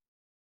set.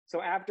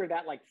 So after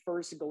that, like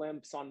first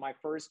glimpse on my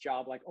first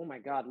job, like, oh my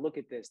God, look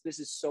at this. This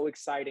is so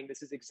exciting.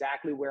 This is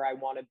exactly where I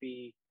want to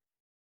be.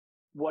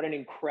 What an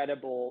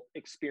incredible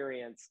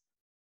experience.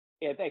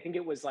 I think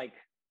it was like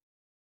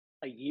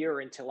a year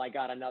until I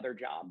got another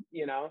job,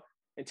 you know,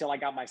 until I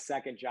got my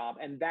second job.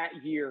 And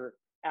that year,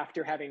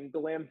 after having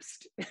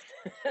glimpsed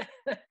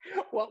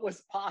what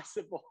was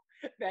possible,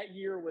 that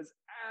year was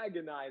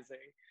agonizing.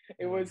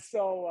 It was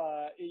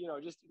so, you know,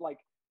 just like,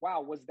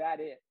 wow, was that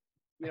it?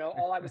 You know,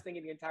 all I was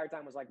thinking the entire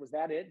time was like, was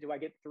that it? Do I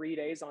get 3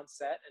 days on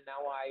set and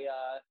now I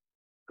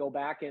go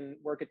back and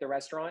work at the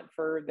restaurant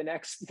for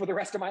the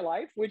rest of my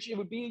life, which it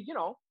would be, you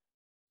know,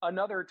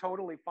 another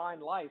totally fine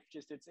life.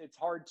 Just it's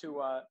hard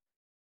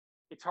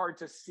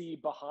to see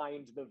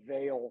behind the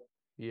veil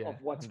of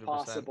what's 100%.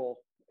 Possible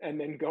and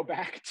then go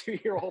back to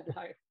your old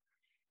life.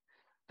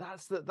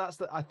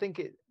 I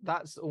think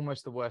that's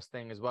almost the worst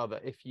thing as well,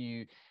 that if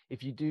you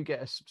do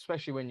get,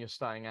 especially when you're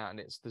starting out and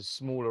it's the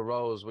smaller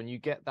roles, when you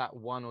get that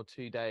 1 or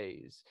 2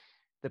 days,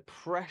 the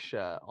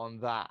pressure on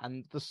that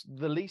and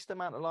the least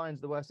amount of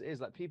lines, the worse it is.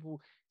 Like, people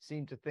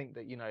seem to think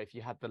that, you know, if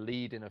you had the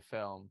lead in a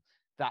film,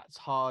 that's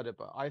harder.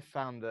 But I've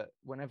found that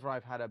whenever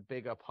I've had a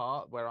bigger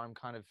part where I'm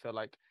kind of feel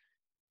like,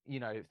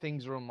 you know,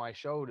 things are on my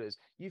shoulders,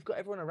 you've got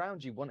everyone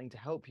around you wanting to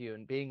help you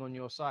and being on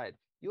your side.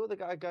 You're the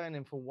guy going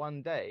in for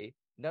 1 day,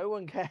 no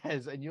one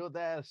cares, and you're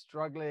there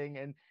struggling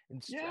and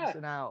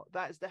stressing out.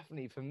 That's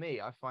definitely, for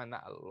me, I find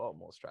that a lot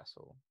more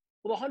stressful.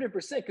 Well, 100%,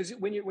 because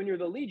when you're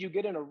the lead, you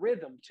get in a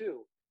rhythm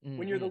too. Mm-hmm.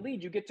 When you're the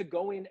lead, you get to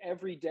go in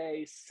every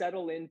day,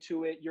 settle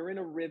into it. You're in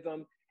a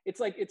rhythm. It's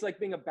like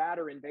being a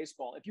batter in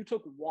baseball. If you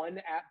took 1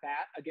 at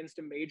bat against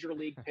a major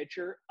league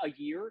pitcher a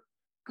year,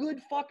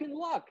 good fucking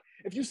luck.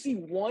 If you see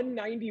 1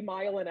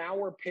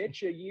 90-mile-an-hour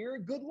pitch a year,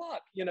 good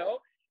luck. You know,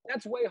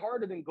 that's way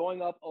harder than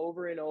going up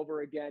over and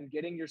over again,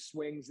 getting your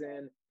swings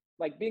in,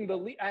 like being the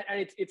lead.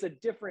 And it's a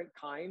different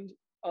kind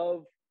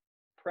of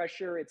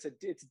pressure.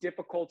 It's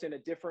difficult in a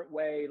different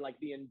way. Like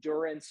the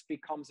endurance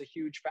becomes a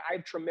huge. I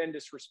have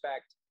tremendous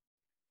respect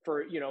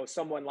for, you know,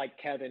 someone like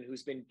Kevin,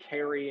 who's been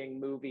carrying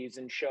movies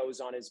and shows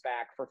on his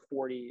back for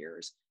 40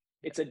 years.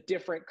 It's a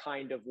different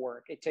kind of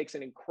work. It takes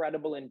an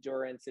incredible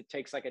endurance. It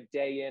takes like a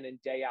day in and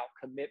day out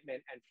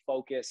commitment and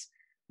focus.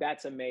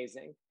 That's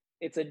amazing.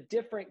 it's a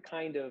different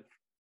kind of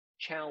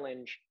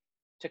challenge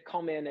to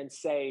come in and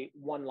say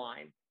one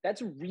line.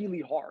 That's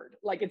really hard.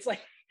 Like, it's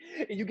like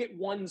you get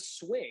one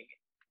swing,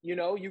 you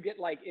know, you get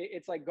like,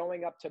 it's like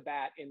going up to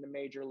bat in the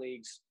major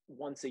leagues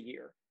once a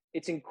year.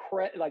 It's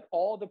incredible. Like,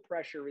 all the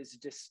pressure is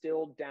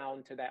distilled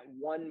down to that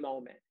one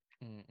moment.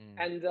 Mm-mm.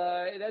 And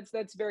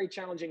that's very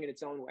challenging in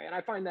its own way. And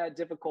I find that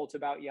difficult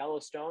about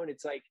Yellowstone.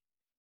 It's like,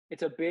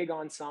 it's a big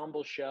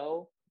ensemble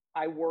show.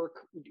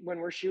 When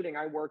we're shooting,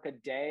 I work a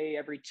day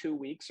every 2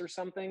 weeks or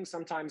something.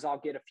 Sometimes I'll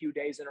get a few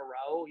days in a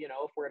row, you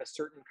know, if we're at a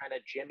certain kind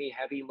of Jimmy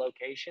heavy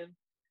location.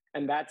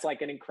 And that's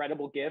like an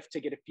incredible gift to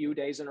get a few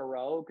days in a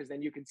row, because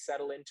then you can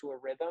settle into a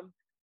rhythm.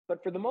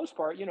 But for the most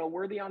part, you know,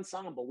 we're the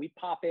ensemble. We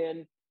pop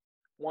in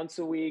once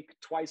a week,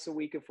 twice a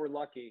week if we're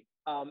lucky.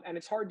 And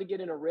it's hard to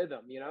get in a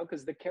rhythm, you know,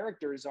 because the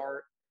characters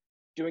are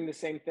doing the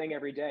same thing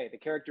every day. The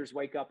characters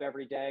wake up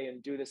every day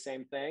and do the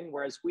same thing.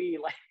 Whereas we,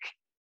 like,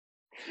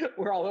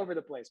 we're all over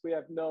the place. We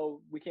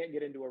can't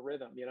get into a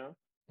rhythm, you know?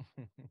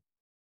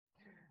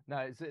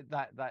 No,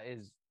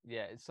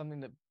 it's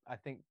something that I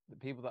think the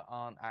people that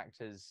aren't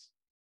actors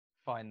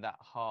find that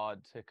hard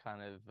to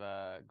kind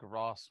of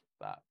grasp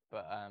that.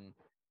 But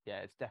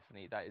yeah, it's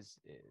definitely,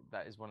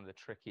 that is one of the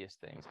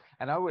trickiest things.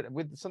 And I would,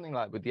 with something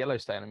like with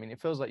Yellowstone, I mean,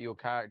 it feels like your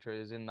character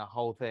is in the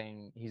whole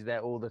thing. He's there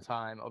all the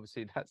time.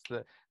 Obviously,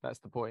 that's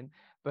the point.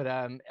 But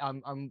I'm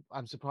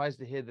surprised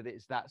to hear that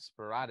it's that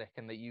sporadic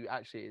and that you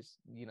actually is,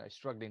 you know,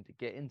 struggling to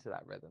get into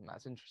that rhythm.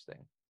 That's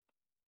interesting.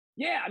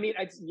 Yeah, I mean,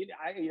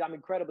 I'm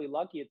incredibly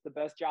lucky. It's the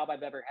best job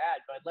I've ever had.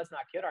 But let's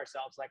not kid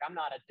ourselves. Like, I'm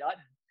not a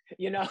Dutton,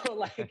 you know.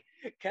 Like,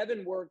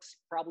 Kevin works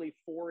probably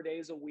 4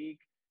 days a week.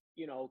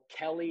 You know,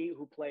 Kelly,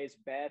 who plays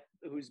Beth,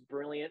 who's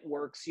brilliant,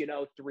 works, you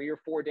know, 3 or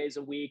 4 days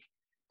a week.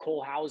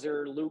 Cole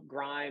Hauser, Luke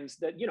Grimes,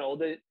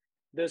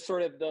 the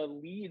sort of the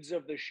leads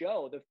of the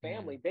show, the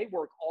family, they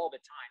work all the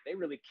time. They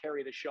really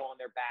carry the show on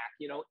their back,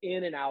 you know,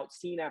 in and out,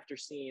 scene after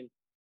scene.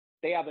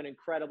 They have an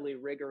incredibly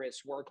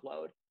rigorous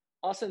workload.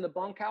 Us in the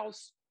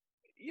bunkhouse,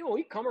 you know,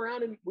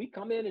 we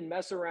come in and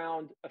mess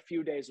around a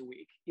few days a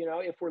week, you know,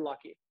 if we're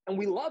lucky. And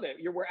we love it.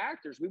 We're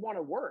actors. We want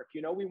to work,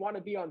 you know, we want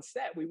to be on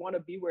set. We want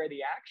to be where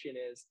the action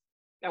is.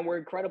 And we're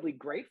incredibly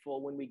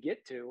grateful when we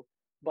get to.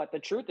 But the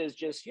truth is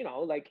just, you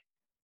know, like,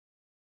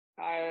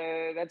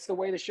 that's the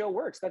way the show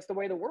works. That's the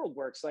way the world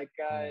works. Like,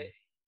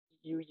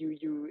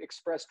 you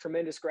express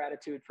tremendous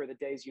gratitude for the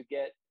days you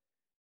get.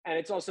 And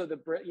it's also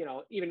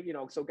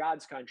so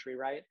God's Country,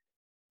 right?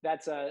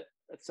 That's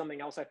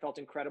something else I felt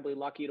incredibly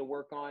lucky to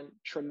work on.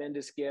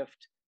 Tremendous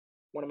gift.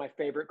 One of my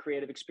favorite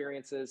creative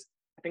experiences.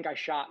 I think I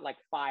shot like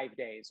 5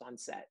 days on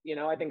set. You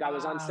know, I think I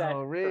was on set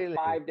for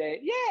 5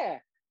 days. Yeah.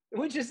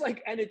 Which is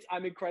like, and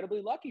I'm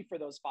incredibly lucky for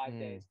those 5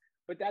 days.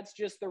 But that's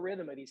just the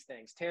rhythm of these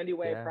things.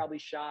 Thandiwe probably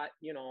shot,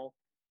 you know,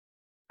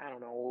 I don't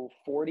know,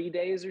 40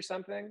 days or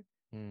something.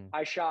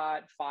 I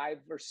shot 5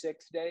 or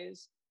 6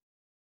 days.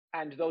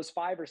 And those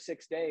 5 or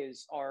 6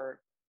 days are,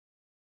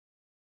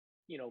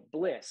 you know,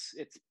 bliss.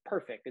 It's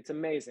perfect. It's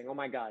amazing. Oh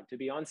my God, to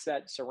be on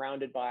set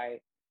surrounded by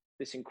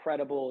this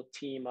incredible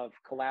team of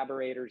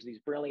collaborators, these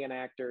brilliant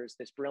actors,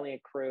 this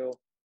brilliant crew.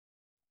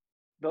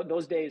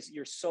 Those days,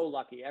 you're so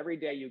lucky. Every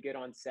day you get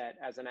on set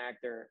as an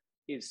actor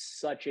is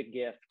such a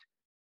gift.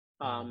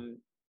 And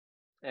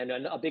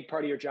a big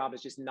part of your job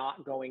is just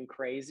not going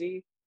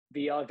crazy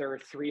the other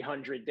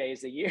 300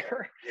 days a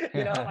year.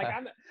 You know, like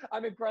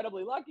I'm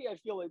incredibly lucky. I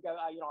feel like,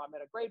 you know, I'm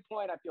at a great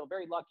point. I feel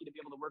very lucky to be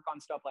able to work on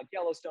stuff like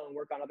Yellowstone,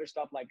 work on other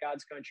stuff like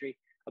God's Country.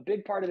 A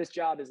big part of this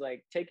job is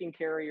like taking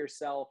care of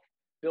yourself,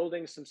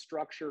 building some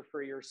structure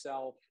for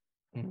yourself,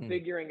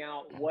 figuring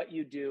out what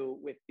you do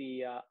with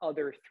the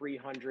other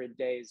 300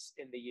 days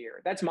in the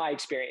year. That's my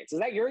experience. Is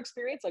that your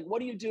experience? Like, what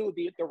do you do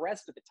the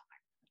rest of the time?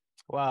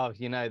 Well,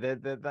 you know,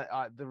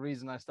 the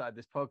reason I started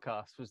this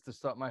podcast was to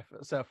stop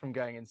myself from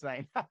going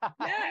insane.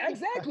 Yeah,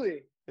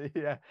 exactly.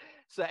 Yeah.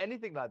 So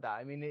anything like that,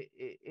 I mean,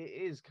 it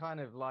is kind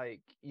of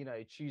like, you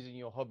know, choosing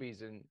your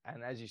hobbies. And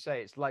as you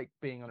say, it's like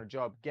being on a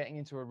job, getting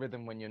into a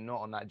rhythm when you're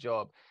not on that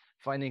job,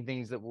 finding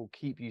things that will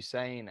keep you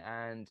sane.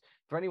 And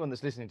for anyone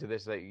that's listening to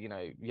this, like, you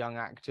know, young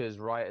actors,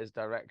 writers,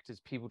 directors,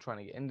 people trying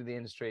to get into the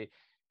industry,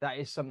 that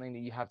is something that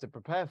you have to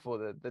prepare for,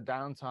 the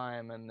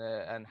downtime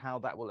and how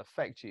that will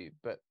affect you.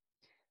 But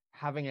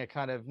having a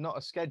kind of, not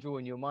a schedule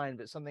in your mind,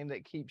 but something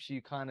that keeps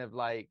you kind of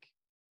like,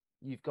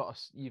 you've got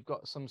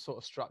some sort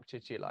of structure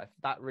to your life.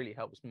 That really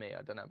helps me.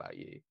 I don't know about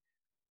you.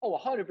 Oh,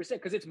 100%,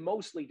 because it's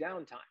mostly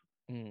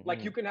downtime.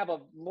 Like, you can have a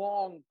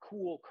long,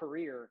 cool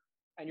career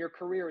and your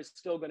career is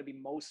still going to be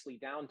mostly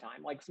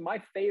downtime. Like,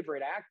 my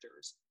favorite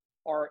actors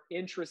are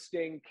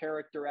interesting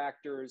character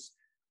actors,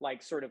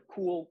 like sort of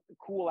cool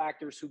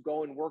actors who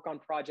go and work on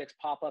projects,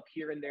 pop up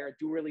here and there,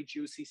 do really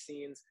juicy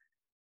scenes.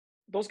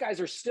 Those guys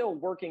are still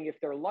working, if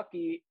they're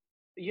lucky,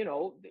 you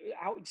know,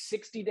 out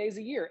 60 days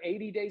a year,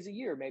 80 days a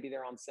year, maybe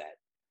they're on set.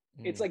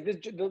 It's like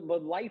the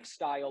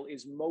lifestyle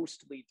is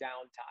mostly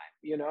downtime,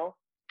 you know,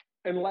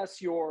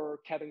 unless you're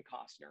Kevin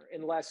Costner,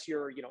 unless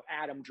you're, you know,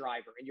 Adam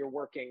Driver and you're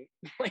working,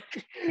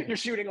 like, you're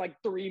shooting like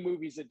 3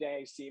 movies a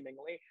day,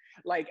 seemingly.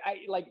 Like,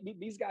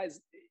 these guys,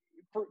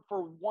 for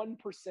 1%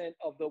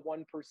 of the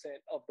 1%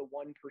 of the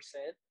 1%,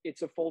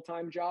 it's a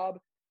full-time job.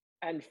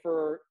 And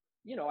for,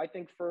 I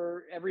think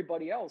for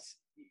everybody else,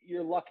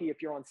 you're lucky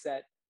if you're on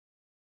set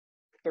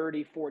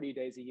 30, 40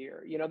 days a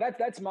year.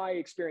 That's my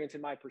experience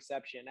and my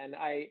perception. And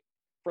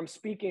from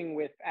speaking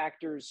with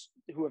actors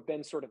who have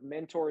been sort of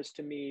mentors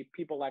to me,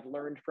 people I've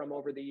learned from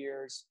over the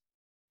years,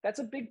 that's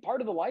a big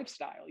part of the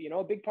lifestyle.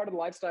 A big part of the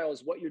lifestyle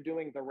is what you're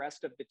doing the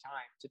rest of the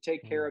time to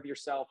take care of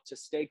yourself, to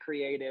stay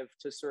creative,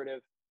 to sort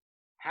of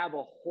have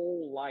a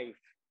whole life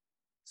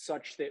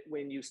such that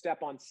when you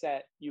step on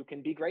set, you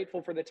can be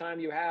grateful for the time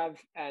you have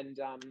and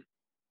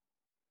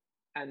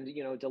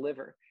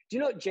deliver. Do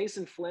you know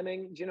Jason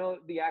Fleming? Do you know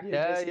the actor?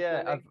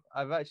 Jason Fleming?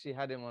 I've actually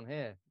had him on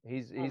here.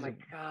 He's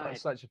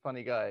such a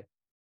funny guy.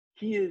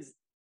 He is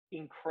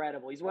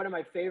incredible. He's one of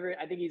my favorite.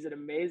 I think he's an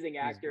amazing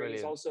actor.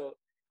 He's also,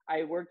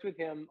 I worked with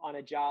him on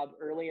a job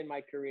early in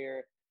my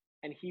career,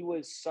 and he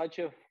was such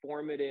a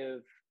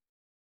formative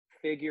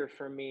figure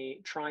for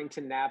me trying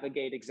to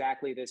navigate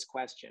exactly this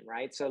question,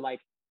 right? So like,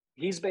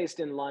 he's based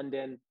in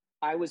London,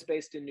 I was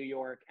based in New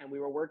York, and we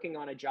were working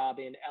on a job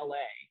in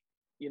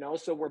LA,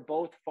 so we're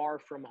both far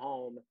from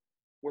home.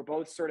 We're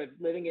both sort of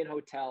living in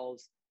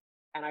hotels.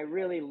 And I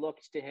really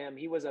looked to him.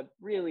 He was a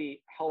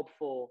really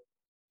helpful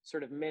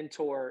sort of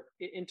mentor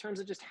in terms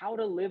of just how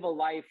to live a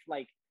life,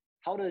 like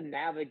how to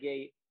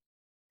navigate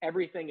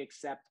everything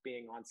except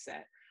being on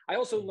set. I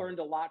also learned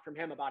a lot from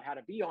him about how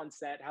to be on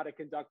set, how to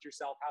conduct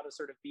yourself, how to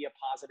sort of be a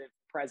positive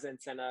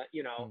presence and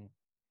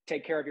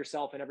take care of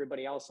yourself and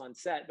everybody else on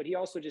set. But he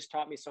also just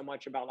taught me so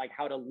much about like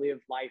how to live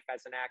life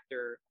as an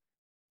actor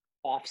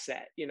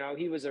offset.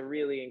 He was a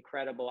really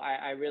incredible,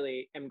 I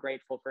really am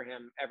grateful for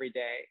him every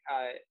day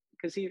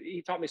because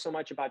he taught me so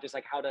much about just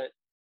like how to,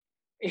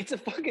 it's a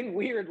fucking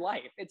weird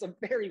life. It's a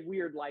very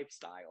weird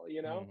lifestyle,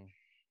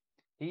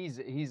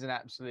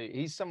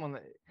 He's someone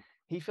that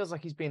he feels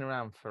like he's been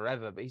around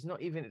forever, but he's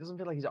not even, it doesn't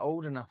feel like he's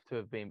old enough to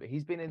have been, but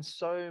he's been in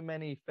so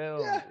many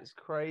films. Yeah. It's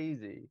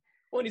crazy.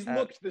 Well, and he's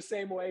looked the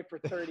same way for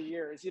 30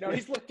 years.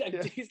 He's looked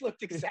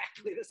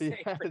exactly the same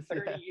for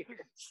 30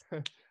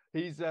 years.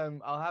 He's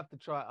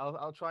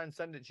I'll try and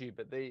send it to you,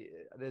 but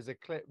there's a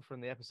clip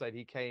from the episode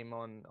he came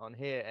on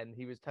here, and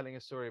he was telling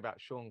a story about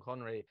Sean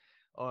Connery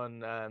on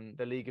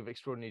the League of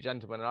Extraordinary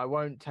Gentlemen, and I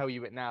won't tell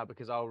you it now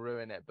because I'll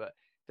ruin it, but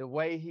the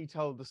way he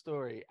told the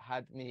story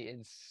had me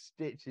in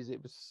stitches.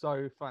 It was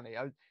so funny.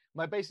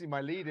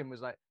 My lead-in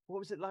was like, what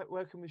was it like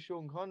working with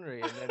Sean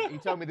Connery? And then he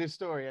told me this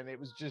story, and it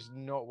was just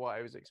not what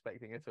I was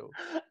expecting at all.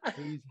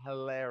 He's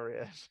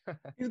hilarious.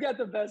 He's got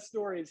the best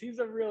stories. He's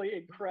a really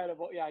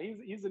incredible,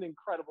 he's an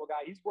incredible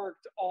guy. He's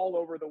worked all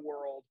over the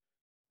world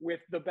with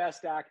the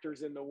best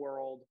actors in the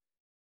world.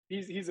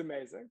 He's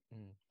amazing.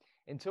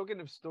 In talking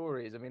of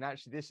stories, I mean,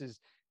 actually, this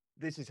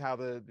is how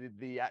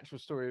the actual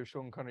story of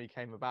Sean Connery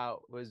came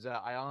about. Was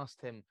I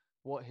asked him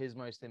what his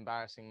most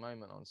embarrassing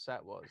moment on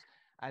set was,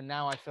 and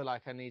now I feel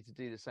like I need to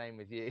do the same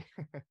with you.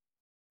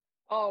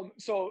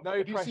 So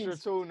no pressure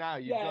at all now.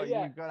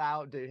 You've got to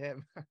outdo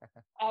him.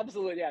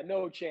 Absolutely, yeah.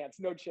 No chance.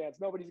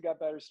 Nobody's got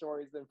better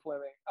stories than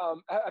Fleming.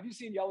 Have you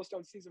seen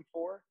Yellowstone season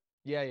 4?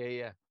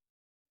 Yeah.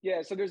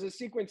 Yeah. So there's a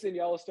sequence in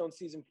Yellowstone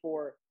season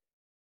 4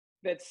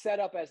 that's set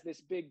up as this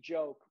big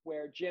joke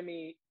where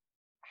Jimmy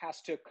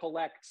has to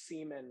collect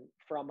semen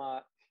from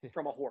a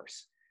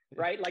horse,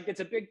 right? Like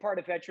it's a big part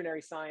of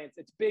veterinary science.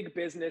 It's big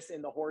business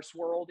in the horse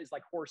world is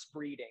like horse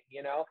breeding,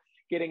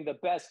 getting the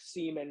best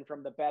semen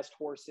from the best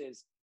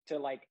horses to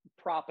like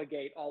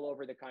propagate all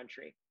over the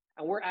country.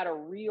 And we're at a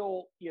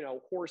real,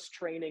 horse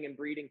training and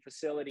breeding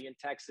facility in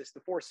Texas.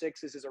 The 4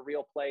 Sixes is a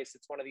real place.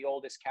 It's one of the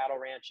oldest cattle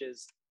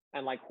ranches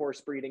and like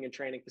horse breeding and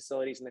training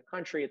facilities in the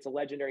country. It's a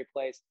legendary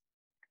place.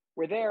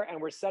 We're there and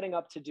we're setting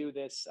up to do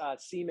this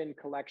semen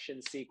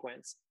collection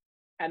sequence.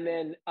 And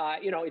then,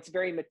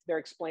 they're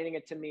explaining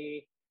it to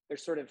me. They're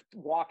sort of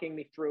walking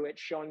me through it,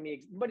 showing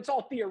me, but it's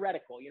all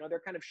theoretical.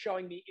 They're kind of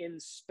showing me in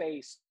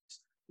space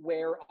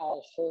where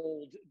I'll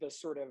hold the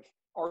sort of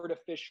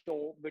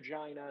artificial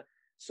vagina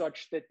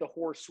such that the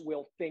horse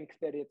will think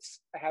that it's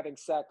having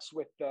sex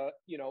with the,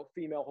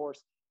 female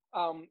horse.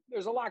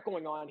 There's a lot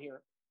going on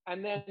here.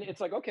 And then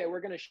it's like, okay, we're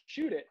going to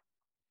shoot it.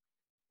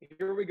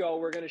 Here we go.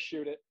 We're going to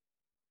shoot it.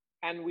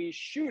 And we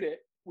shoot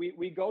it.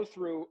 We go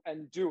through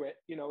and do it.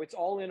 It's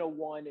all in a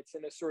one. It's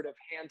in a sort of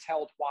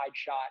handheld wide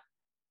shot.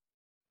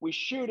 We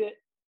shoot it.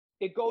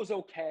 It goes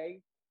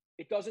okay.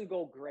 It doesn't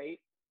go great.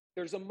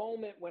 There's a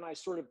moment when I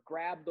sort of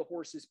grab the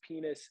horse's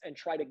penis and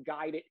try to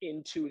guide it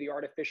into the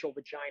artificial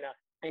vagina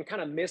and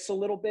kind of miss a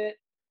little bit.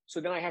 So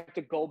then I have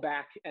to go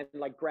back and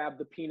like grab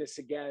the penis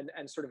again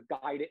and sort of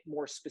guide it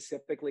more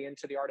specifically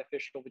into the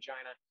artificial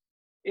vagina.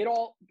 It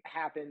all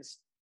happens.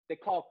 They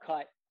call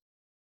cut.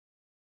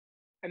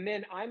 And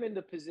then I'm in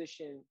the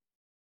position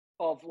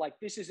of like,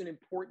 this is an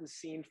important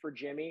scene for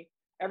Jimmy.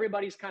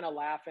 Everybody's kind of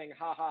laughing,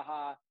 ha, ha,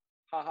 ha,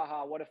 ha, ha,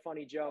 ha, what a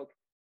funny joke.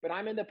 But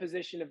I'm in the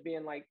position of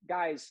being like,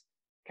 guys,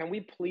 can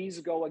we please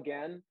go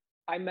again?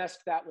 I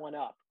messed that one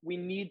up. We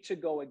need to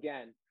go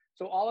again.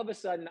 So all of a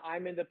sudden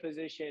I'm in the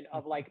position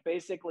of like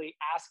basically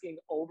asking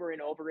over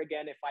and over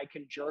again if I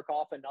can jerk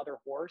off another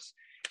horse,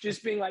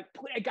 just being like,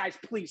 guys,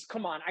 please,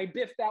 come on. I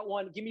biffed that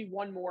one. Give me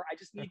one more. I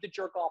just need to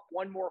jerk off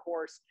one more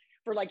horse.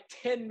 For like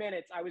 10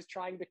 minutes, I was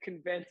trying to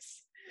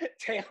convince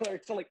Taylor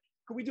to like,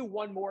 could we do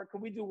one more?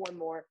 Could we do one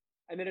more?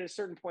 And then at a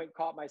certain point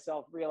caught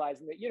myself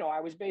realizing that, you know, I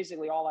was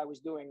basically, all I was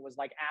doing was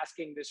like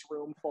asking this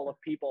room full of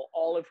people,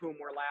 all of whom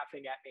were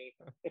laughing at me,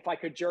 if I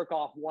could jerk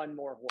off one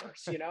more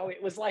horse. You know,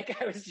 it was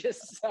like, I was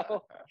just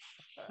so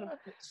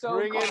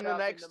bring caught in the up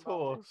next the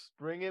moment. horse.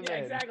 Bring him Yeah,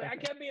 in. exactly. I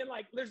kept being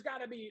like, there's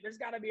gotta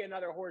be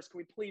another horse. Can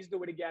we please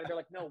do it again? And they're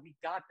like, no, we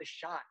got the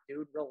shot,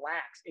 dude.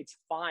 Relax. It's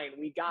fine.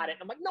 We got it.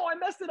 And I'm like, no, I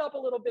messed it up a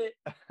little bit.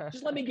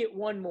 Just let me get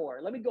one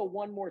more. Let me go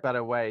one more.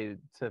 Better way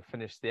to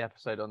finish the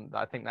episode on.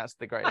 I think that's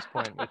the greatest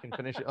point we can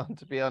finish it on,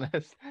 to be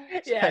honest.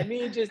 Yeah,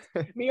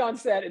 me on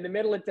set in the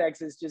middle of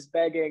Texas, just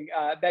begging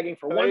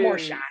for one more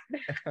shot.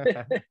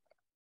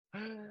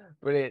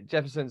 Brilliant,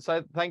 Jefferson.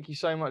 So thank you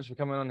so much for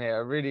coming on here. I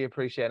really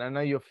appreciate it. I know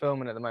you're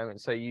filming at the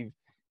moment, so you've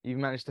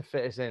managed to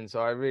fit us in.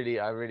 So I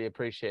really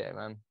appreciate it,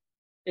 man.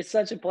 It's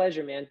such a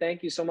pleasure, man.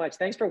 Thank you so much.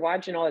 Thanks for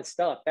watching all that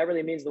stuff. That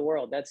really means the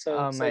world. That's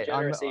so mate,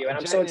 generous of you. And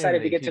I'm so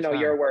excited to get to know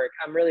your work.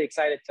 I'm really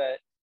excited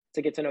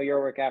to get to know your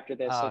work after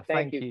this. So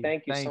thank you.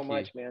 Thank you so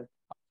much, man.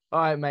 All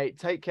right, mate.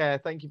 Take care.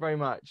 Thank you very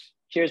much.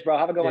 Cheers, bro.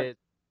 Have a good one.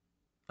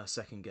 Our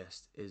second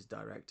guest is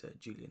director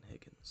Julian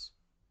Higgins.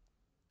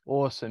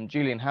 Awesome,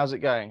 Julian. How's it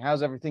going?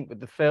 How's everything with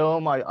the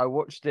film? I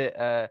watched it.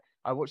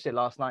 I watched it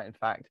last night, in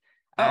fact,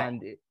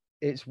 and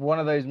it's one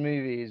of those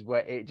movies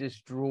where it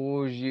just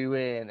draws you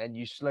in, and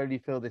you slowly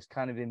feel this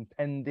kind of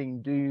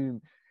impending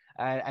doom,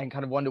 and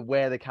kind of wonder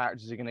where the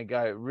characters are going to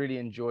go. Really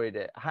enjoyed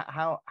it.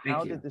 How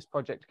did this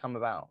project come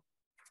about?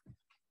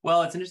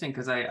 Well, it's interesting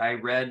because I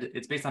read,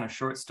 it's based on a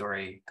short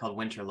story called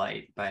Winter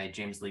Light by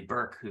James Lee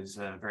Burke, who's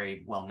a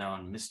very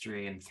well-known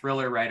mystery and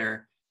thriller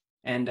writer.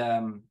 And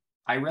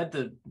I read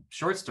the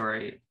short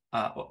story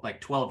like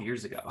 12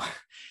 years ago.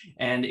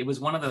 And it was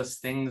one of those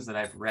things that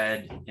I've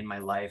read in my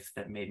life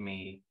that made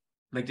me,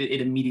 like, it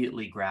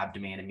immediately grabbed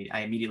me, and I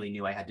immediately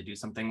knew I had to do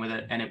something with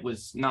it. And it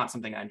was not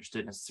something I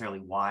understood necessarily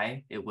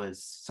why. It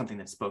was something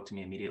that spoke to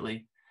me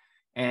immediately.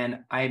 And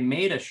I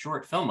made a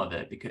short film of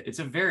it because it's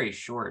a very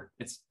short,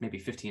 it's maybe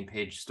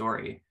 15-page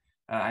story.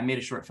 I made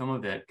a short film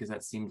of it because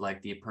that seemed like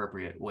the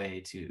appropriate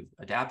way to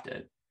adapt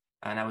it.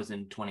 And that was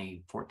in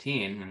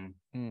 2014.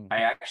 And I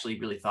actually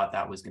really thought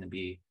that was going to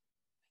be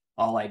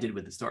all I did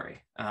with the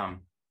story. It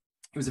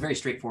was a very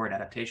straightforward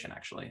adaptation,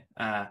 actually.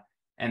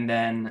 And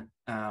then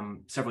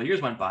several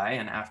years went by,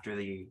 and after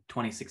the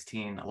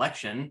 2016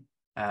 election,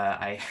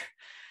 I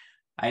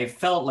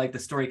felt like the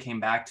story came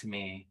back to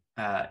me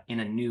in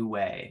a new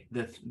way.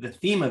 The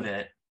theme of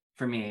it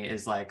for me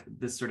is like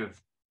this sort of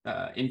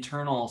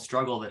internal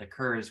struggle that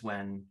occurs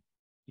when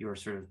your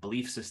sort of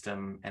belief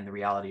system and the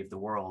reality of the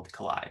world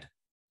collide,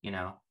 you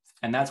know?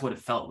 And that's what it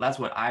felt, that's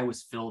what I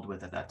was filled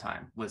with at that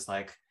time, was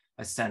like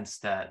a sense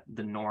that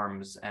the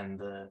norms and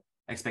the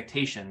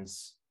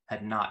expectations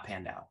had not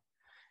panned out.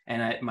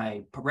 And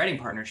my writing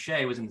partner,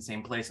 Shay, was in the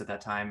same place at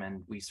that time.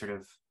 And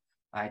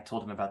I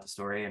told him about the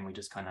story, and we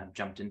just kind of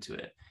jumped into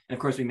it. And of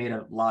course, we made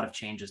a lot of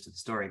changes to the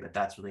story, but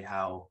that's really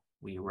how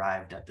we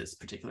arrived at this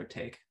particular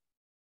take.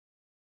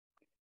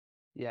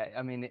 Yeah,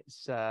 I mean,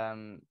 it's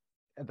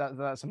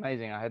that's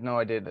amazing. I had no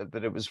idea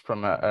that it was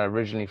from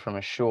originally from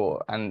a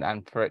short,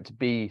 and for it to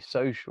be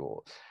so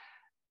short.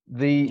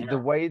 The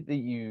way that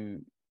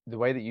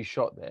you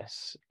shot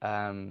this,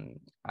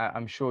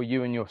 I'm sure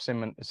you and your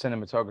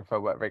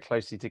cinematographer worked very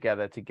closely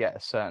together to get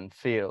a certain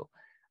feel.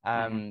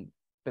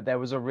 But there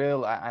was a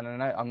real, and I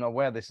know, I'm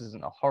aware this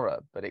isn't a horror,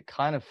 but it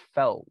kind of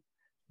felt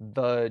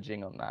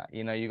verging on that.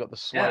 You know, you got the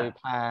slow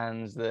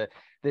pans, the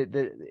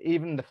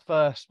even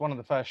one of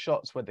the first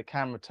shots where the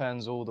camera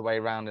turns all the way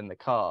around in the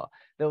car,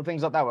 little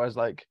things like that where I was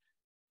like,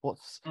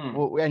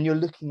 and you're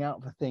looking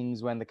out for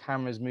things when the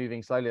camera's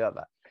moving slowly like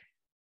that.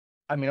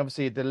 I mean,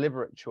 obviously a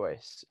deliberate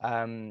choice.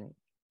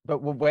 But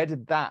where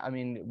did that, I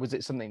mean, was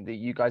it something that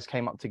you guys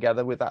came up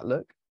together with that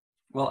look?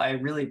 Well, I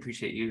really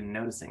appreciate you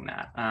noticing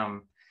that.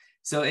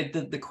 So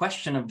the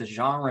question of the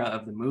genre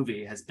of the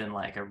movie has been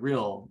like a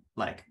real,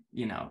 like,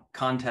 you know,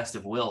 contest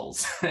of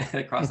wills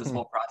across this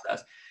whole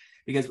process,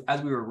 because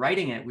as we were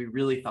writing it, we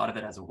really thought of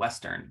it as a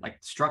Western, like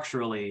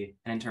structurally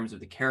and in terms of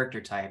the character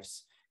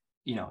types,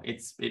 you know,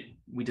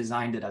 we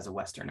designed it as a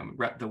Western, and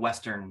the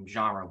Western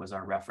genre was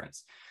our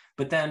reference.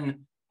 But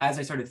then as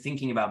I started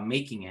thinking about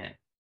making it,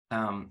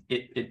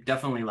 it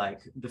definitely,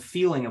 like, the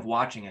feeling of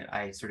watching it,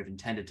 I sort of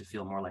intended to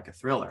feel more like a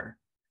thriller.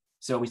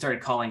 So we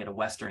started calling it a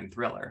Western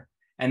thriller.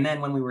 And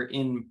then when we were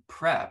in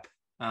prep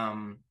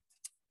in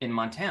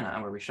Montana,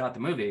 where we shot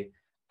the movie,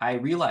 I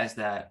realized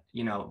that,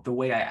 you know, the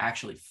way I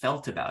actually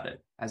felt about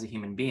it as a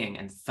human being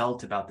and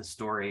felt about the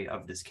story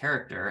of this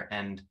character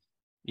and,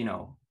 you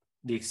know,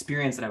 the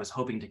experience that I was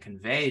hoping to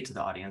convey to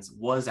the audience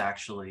was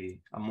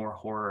actually a more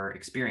horror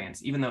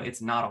experience, even though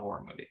it's not a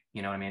horror movie.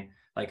 You know what I mean?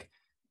 Like,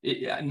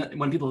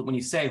 when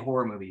you say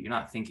horror movie, you're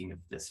not thinking of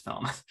this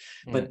film,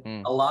 but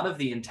a lot of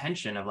the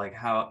intention of like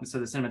how, so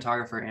the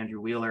cinematographer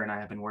Andrew Wheeler and I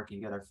have been working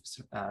together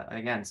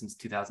again since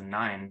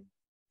 2009.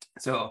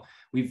 So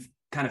we've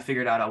kind of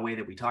figured out a way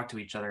that we talk to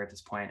each other at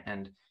this point,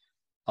 and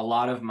a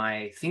lot of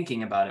my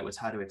thinking about it was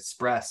how to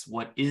express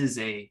what is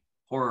a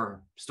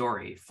horror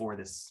story for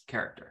this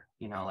character.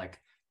 You know, like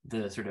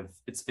the sort of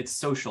it's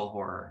social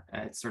horror.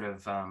 It's sort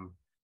of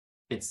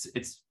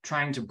it's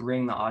trying to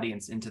bring the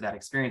audience into that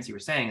experience you were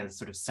saying, a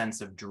sort of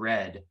sense of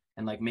dread,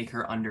 and like make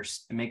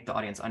the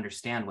audience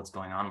understand what's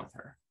going on with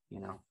her. You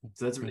know,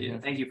 so that's really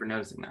thank you for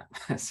noticing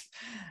that.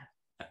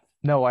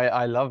 No,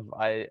 I love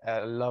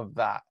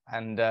that,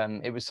 and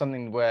it was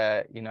something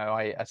where, you know,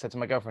 I said to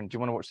my girlfriend, "Do you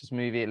want to watch this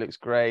movie? It looks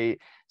great."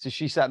 So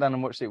she sat down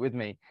and watched it with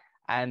me,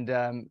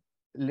 and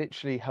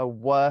literally her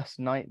worst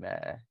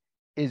nightmare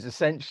is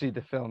essentially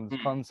the film's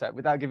concept,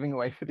 without giving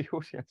away for the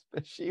audience.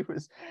 But she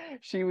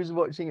was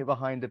watching it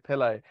behind a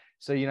pillow.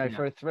 So, you know,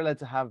 for a thriller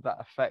to have that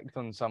effect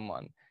on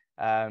someone,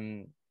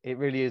 it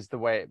really is the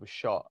way it was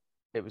shot.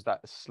 It was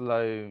that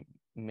slow,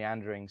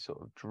 meandering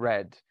sort of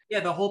dread. Yeah,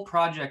 the whole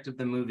project of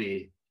the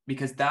movie.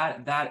 Because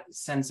that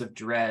sense of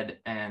dread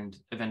and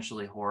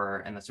eventually horror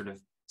and the sort of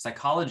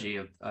psychology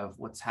of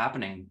what's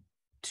happening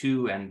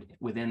to and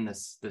within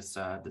this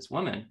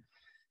woman,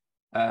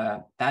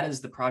 that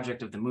is the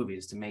project of the movie,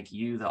 is to make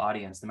you, the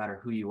audience, no matter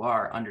who you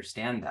are,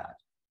 understand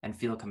that and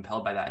feel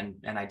compelled by that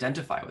and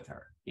identify with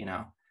her, you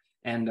know.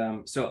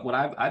 And so what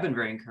I've been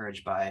very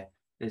encouraged by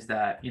is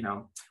that, you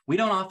know, we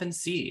don't often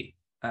see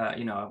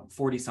you know, a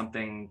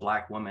 40-something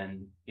Black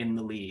woman in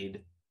the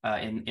lead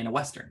in a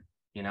Western,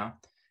 you know.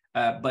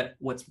 But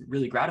what's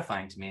really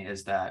gratifying to me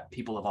is that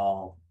people of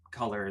all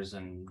colors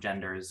and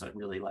genders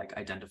really like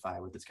identify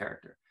with this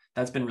character.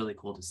 That's been really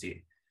cool to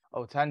see.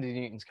 Oh, Thandie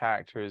Newton's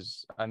character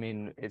is, I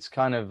mean, it's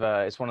kind of,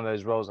 it's one of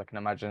those roles I can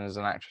imagine as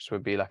an actress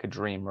would be like a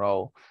dream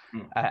role.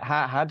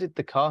 How did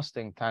the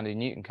casting Thandie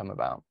Newton come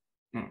about?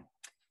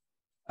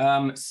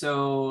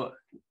 So,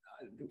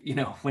 you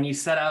know, when you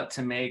set out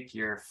to make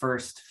your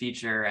first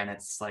feature and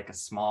it's like a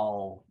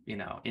small, you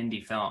know,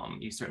 indie film,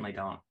 you certainly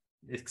don't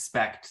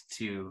expect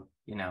to,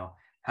 you know,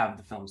 have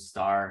the film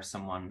star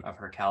someone of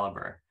her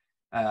caliber.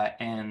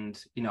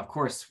 And, you know, of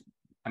course,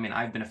 I mean,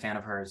 I've been a fan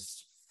of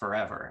hers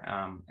forever.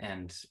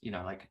 And, you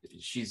know, like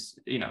she's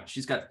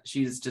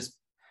just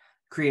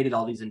created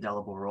all these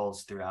indelible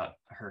roles throughout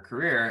her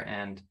career.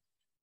 And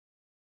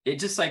it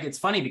just like, it's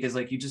funny because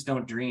like, you just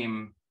don't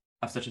dream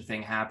of such a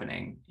thing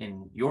happening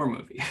in your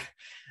movie.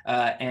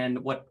 And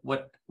what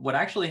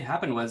actually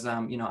happened was,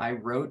 you know, I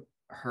wrote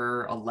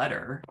her a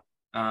letter,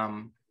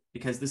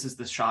 because this is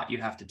the shot you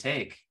have to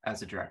take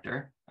as a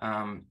director.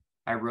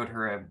 I wrote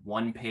her a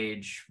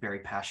one-page, very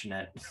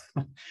passionate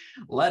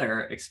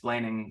letter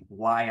explaining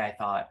why I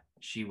thought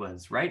she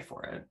was right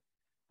for it.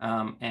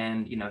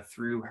 And, you know,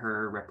 through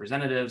her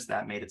representatives,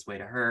 that made its way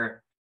to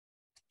her.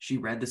 She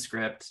read the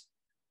script,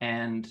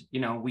 and,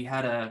 you know, we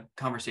had a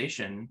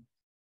conversation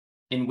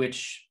in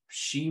which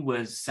she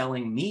was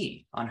selling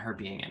me on her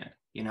being in it.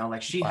 You know,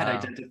 like she had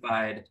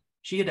identified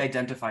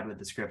with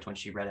the script when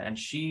she read it. And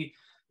she,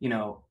 you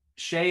know,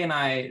 Shay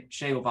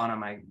Ovana,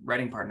 my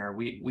writing partner,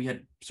 we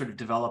had sort of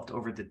developed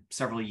over the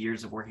several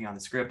years of working on the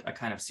script a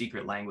kind of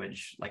secret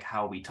language, like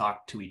how we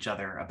talk to each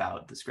other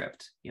about the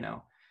script, you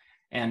know.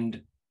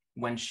 And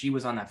when she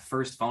was on that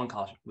first phone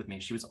call with me,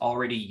 she was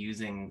already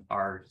using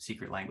our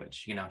secret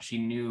language. You know, she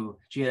knew,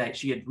 she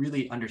had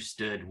really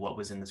understood what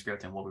was in the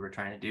script and what we were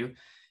trying to do.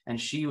 And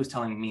she was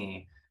telling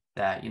me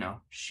that, you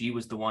know, she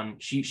was the one,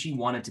 she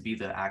wanted to be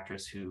the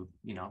actress who,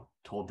 you know,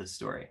 told this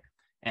story.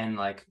 And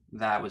like,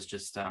 that was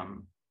just,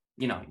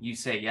 you know, you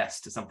say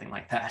yes to something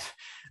like that,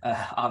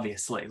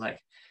 obviously, like,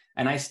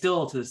 and I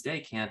still to this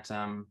day can't,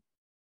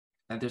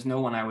 there's no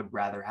one I would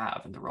rather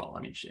have in the role.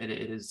 I mean, it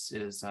is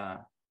an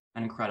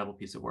incredible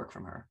piece of work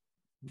from her.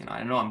 You know,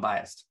 I know I'm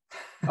biased.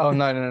 Oh,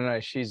 no.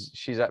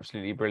 She's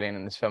absolutely brilliant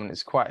in this film.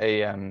 It's quite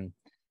a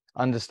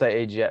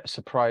understated yet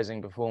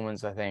surprising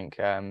performance, I think,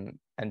 and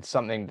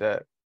something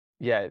that,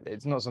 yeah,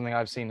 it's not something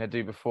I've seen her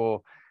do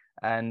before.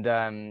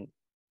 And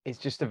it's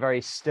just a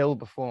very still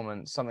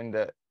performance, something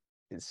that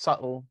is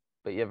subtle,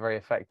 but yet very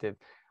effective.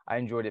 I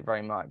enjoyed it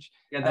very much.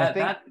 Yeah,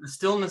 that the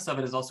stillness of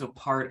it is also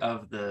part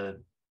of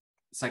the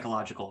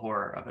psychological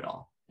horror of it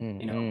all.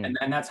 You know,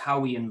 and that's how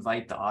we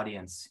invite the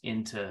audience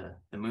into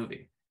the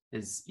movie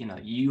is, you know,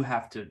 you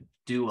have to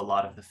do a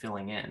lot of the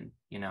filling in.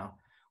 You know,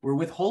 we're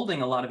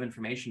withholding a lot of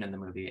information in the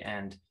movie,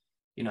 and,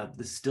 you know,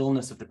 the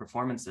stillness of the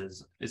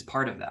performances is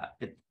part of that.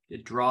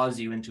 It draws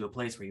you into a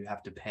place where you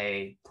have to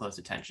pay close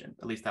attention.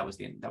 At least that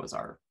was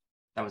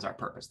our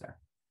purpose there.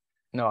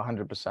 No,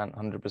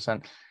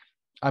 100%.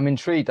 I'm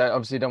intrigued. I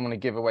obviously don't want to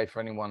give away for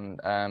anyone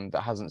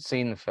that hasn't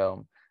seen the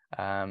film,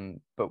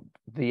 but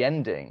the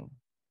ending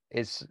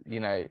is, you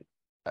know,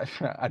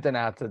 I don't know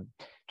how to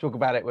talk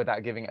about it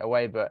without giving it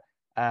away, but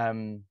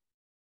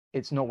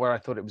it's not where I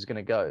thought it was going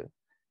to go.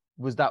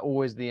 Was that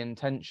always the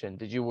intention?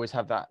 Did you always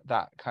have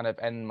that kind of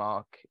end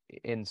mark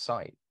in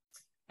sight?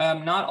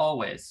 Not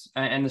always.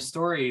 And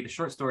the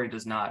short story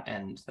does not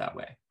end that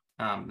way.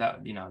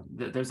 that, you know,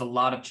 there's a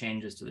lot of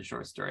changes to the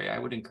short story. I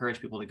would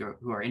encourage people to go,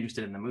 who are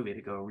interested in the movie,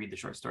 to go read the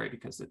short story,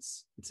 because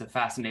it's a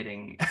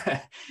fascinating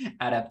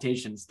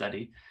adaptation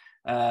study.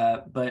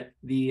 But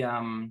the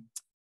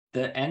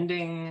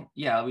ending,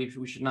 yeah, we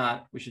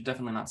should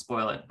definitely not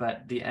spoil it,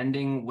 but the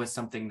ending was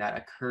something that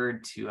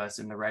occurred to us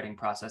in the writing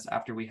process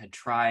after we had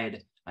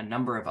tried a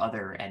number of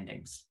other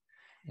endings.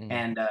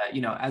 And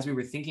you know, as we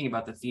were thinking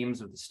about the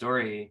themes of the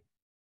story,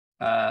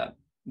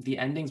 the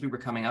endings we were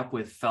coming up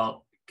with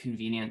felt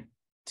convenient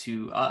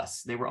to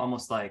us. They were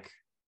almost like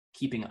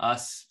keeping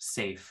us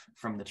safe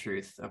from the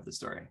truth of the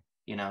story.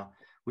 You know,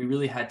 we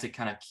really had to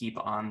kind of keep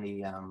on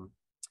the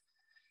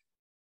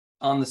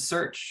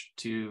search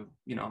to,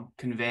 you know,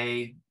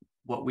 convey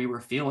what we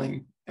were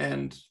feeling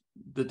and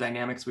the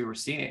dynamics we were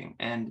seeing.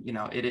 And, you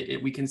know,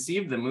 we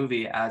conceived the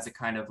movie as a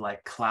kind of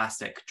like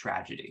classic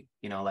tragedy,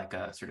 you know, like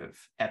a sort of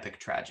epic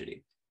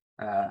tragedy.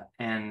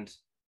 And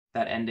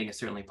that ending is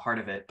certainly part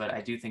of it, but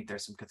I do think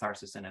there's some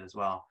catharsis in it as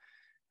well.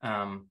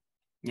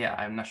 Yeah,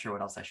 I'm not sure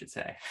what else I should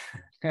say.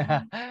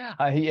 Yeah,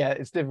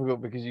 it's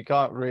difficult because you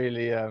can't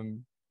really,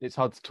 it's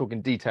hard to talk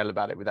in detail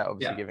about it without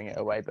obviously giving it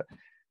away, but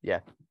yeah,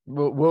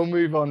 we'll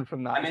move on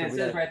from that. I mean, it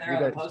says right there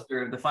on the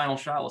poster, the final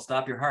shot will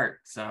stop your heart.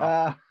 So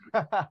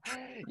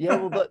yeah,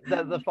 well,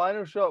 the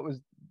final shot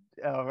was,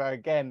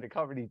 again, I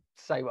can't really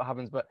say what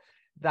happens, but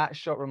that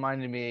shot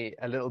reminded me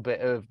a little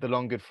bit of The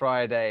Long Good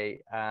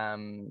Friday,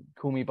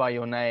 Call Me By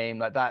Your Name,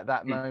 like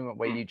that moment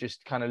where you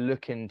just kind of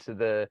look into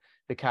the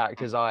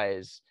character's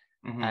eyes,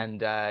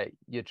 and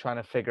you're trying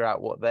to figure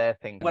out what they're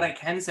thinking. What I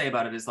can say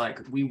about it is, like,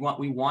 we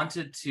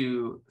wanted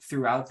to,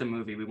 throughout the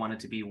movie, we wanted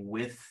to be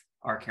with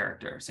our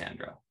character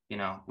Sandra. You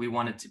know, we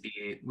wanted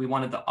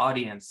the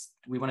audience,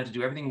 we wanted to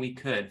do everything we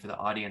could for the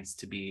audience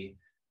to be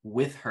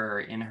with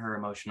her in her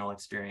emotional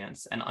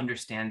experience and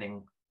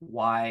understanding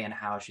why and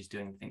how she's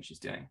doing the things she's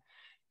doing.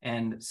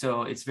 And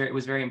so it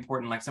was very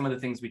important. Like, some of the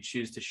things we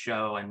choose to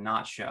show and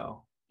not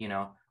show, you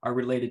know, are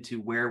related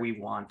to where we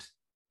want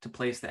to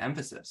place the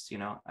emphasis, you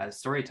know, as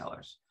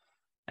storytellers.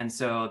 And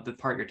so the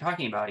part you're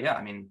talking about, yeah,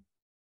 I mean,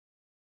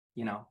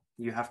 you know,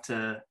 you have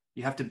to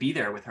be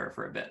there with her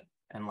for a bit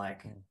and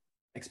like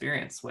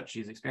experience what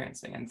she's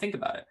experiencing and think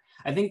about it.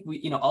 I think we,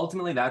 you know,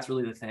 ultimately that's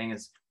really the thing,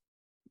 is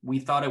we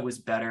thought it was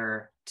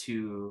better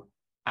to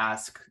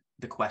ask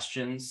the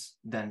questions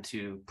than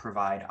to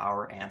provide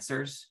our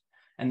answers.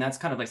 And that's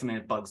kind of like something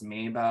that bugs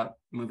me about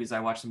movies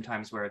I watch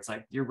sometimes, where it's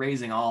like, you're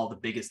raising all the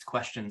biggest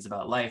questions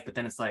about life, but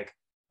then it's like,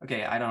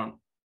 okay,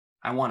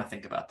 I want to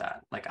think about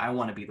that. Like, I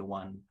want to be the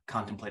one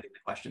contemplating the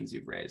questions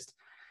you've raised.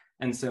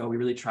 And so we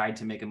really tried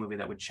to make a movie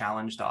that would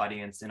challenge the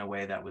audience in a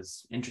way that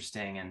was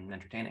interesting and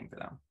entertaining for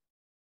them.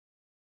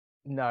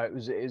 No, it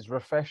was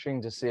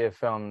refreshing to see a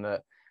film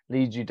that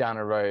leads you down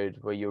a road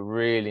where you're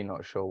really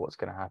not sure what's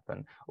going to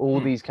happen.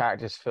 All these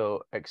characters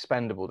feel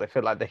expendable. They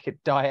feel like they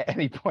could die at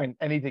any point.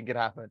 Anything could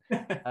happen.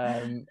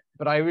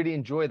 But I really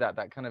enjoy that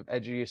kind of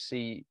edge of your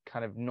seat,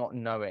 kind of not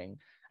knowing.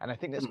 And I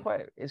think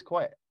that's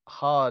quite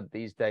hard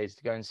these days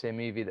to go and see a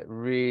movie that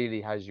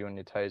really has you on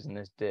your toes, and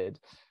this did.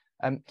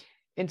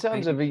 In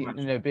terms of, you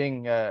know,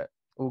 being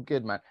all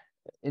good, man.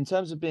 In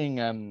terms of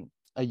being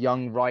a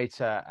young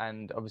writer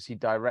and obviously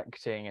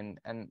directing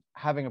and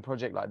having a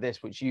project like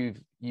this, which you've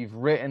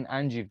written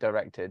and you've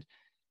directed,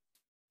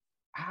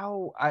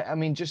 how, I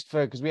mean, just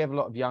because we have a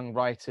lot of young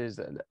writers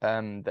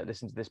that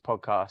listen to this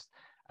podcast,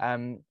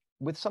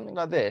 with something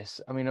like this,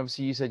 I mean,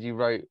 obviously you said you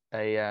wrote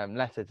a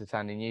letter to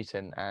Thandie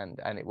Newton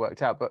and it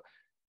worked out, but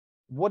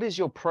what is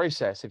your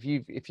process if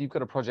you've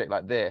got a project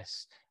like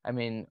this? I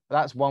mean,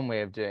 that's one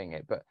way of doing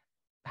it, but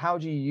how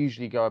do you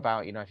usually go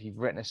about, you know, if you've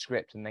written a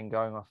script and then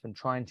going off and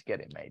trying to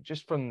get it made,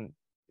 just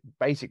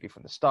basically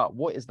from the start?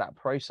 What is that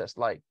process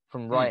like,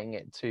 from writing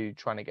it to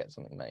trying to get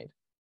something made?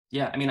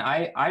 Yeah, I mean,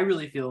 I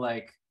really feel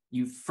like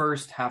you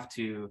first have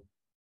to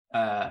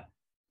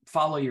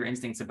follow your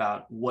instincts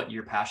about what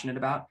you're passionate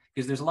about,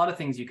 because there's a lot of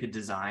things you could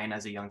design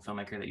as a young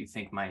filmmaker that you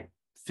think might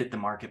fit the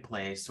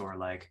marketplace or,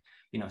 like,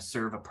 you know,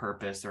 serve a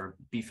purpose or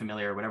be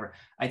familiar or whatever.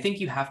 I think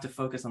you have to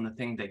focus on the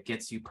thing that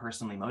gets you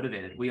personally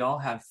motivated. We all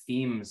have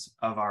themes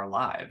of our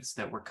lives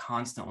that we're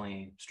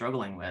constantly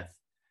struggling with,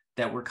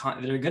 that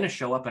that are going to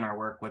show up in our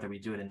work, whether we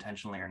do it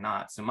intentionally or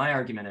not. So my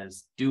argument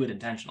is, do it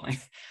intentionally.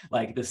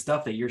 Like, the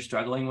stuff that you're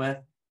struggling with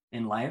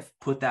in life,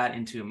 put that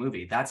into a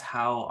movie. That's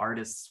how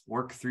artists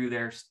work through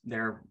their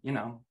you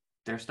know,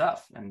 their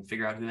stuff and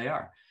figure out who they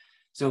are.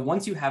 So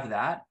once you have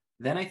that,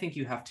 then I think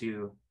you have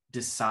to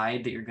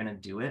decide that you're going to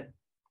do it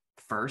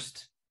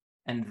first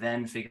and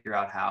then figure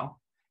out how,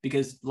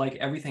 because like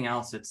everything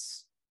else,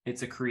 it's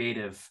a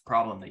creative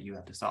problem that you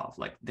have to solve.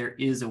 Like, there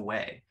is a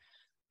way.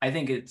 I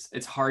think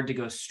it's hard to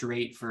go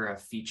straight for a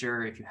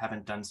feature if you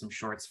haven't done some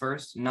shorts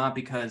first, not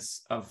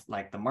because of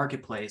like the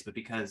marketplace, but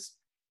because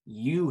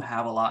you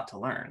have a lot to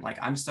learn. Like,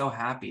 I'm so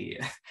happy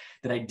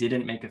that I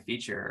didn't make a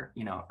feure,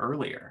 you know,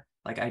 earlier.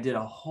 Like, I did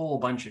a whole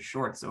bunch of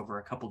shorts over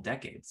a couple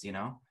decades, you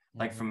know,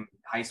 like from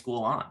high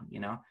school on,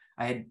 you know,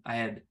 I'm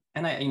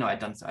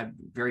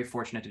very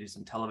fortunate to do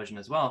some television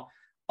as well.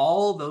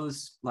 All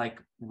those like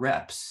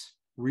reps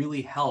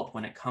really help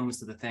when it comes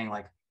to the thing,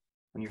 like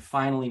when you're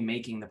finally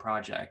making the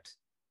project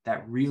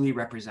that really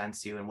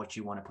represents you and what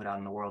you want to put out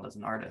in the world as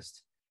an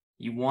artist.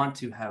 You want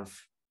to have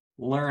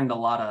learned a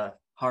lot of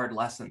hard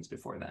lessons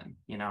before then,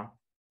 you know?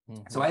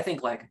 So I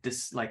think like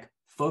this, like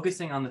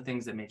focusing on the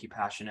things that make you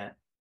passionate,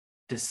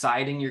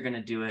 deciding you're going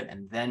to do it,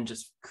 and then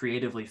just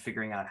creatively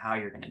figuring out how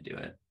you're going to do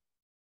it.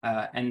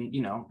 And,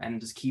 you know, and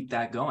just keep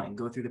that going,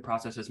 go through the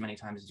process as many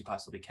times as you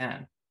possibly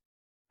can.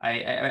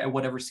 At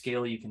whatever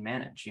scale you can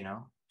manage, you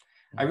know?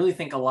 I really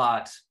think a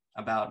lot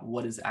about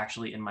what is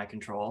actually in my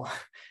control,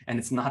 and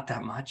it's not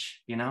that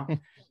much, you know?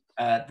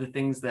 The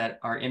things that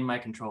are in my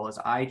control is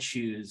I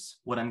choose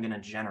what I'm going to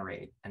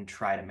generate and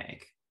try to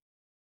make.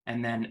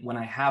 And then when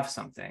I have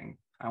something,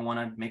 I want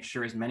to make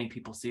sure as many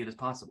people see it as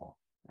possible.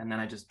 And then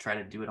I just try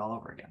to do it all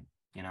over again,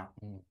 you know?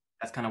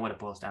 That's kind of what it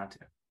boils down to.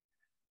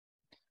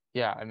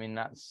 Yeah, I mean,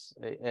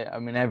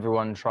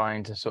 everyone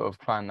trying to sort of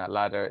climb that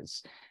ladder.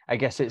 I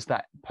guess it's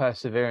that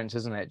perseverance,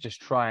 isn't it? Just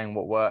trying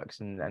what works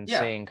and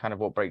seeing kind of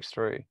what breaks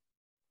through.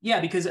 Yeah,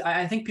 because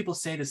I think people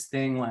say this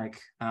thing like,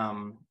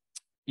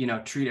 you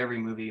know, treat every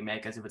movie you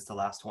make as if it's the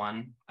last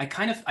one. I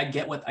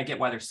get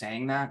why they're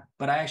saying that,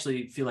 but I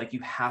actually feel like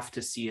you have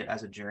to see it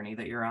as a journey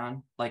that you're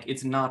on. Like,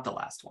 it's not the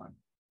last one,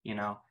 you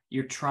know?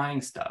 You're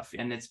trying stuff,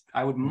 and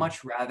I would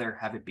much rather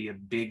have it be a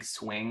big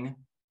swing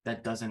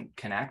that doesn't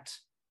connect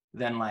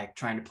than like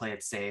trying to play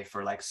it safe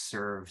or like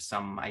serve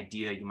some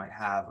idea you might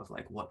have of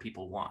like what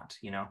people want,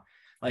 you know?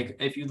 Like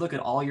if you look at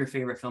all your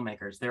favorite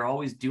filmmakers, they're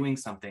always doing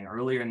something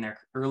early in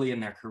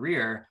their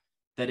career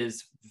that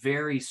is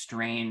very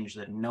strange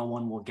that no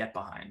one will get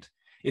behind.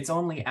 It's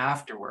only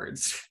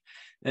afterwards,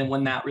 and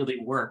when that really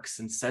works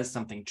and says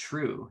something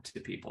true to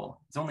people,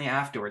 it's only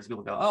afterwards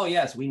people go, oh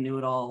yes, we knew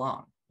it all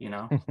along, you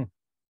know?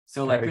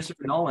 So like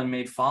Christopher Nolan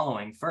made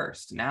Following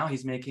first. Now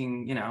he's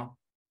making, you know,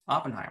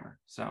 Oppenheimer.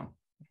 So.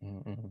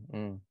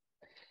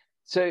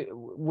 So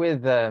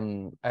with I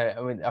mean,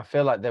 I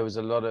feel like there was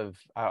a lot of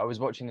I was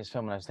watching this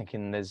film and I was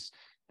thinking there's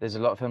a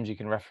lot of films you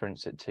can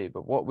reference it to,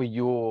 but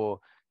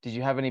did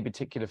you have any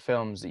particular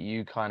films that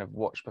you kind of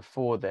watched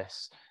before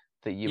this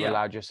that you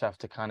allowed yourself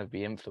to kind of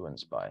be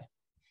influenced by?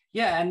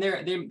 Yeah, and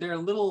they're a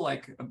little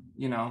like,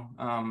 you know,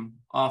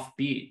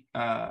 offbeat.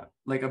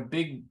 Like a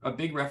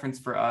big reference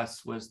for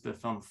us was the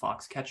film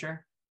Foxcatcher,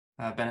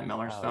 Bennett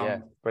Miller's film. Yeah,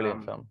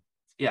 brilliant film.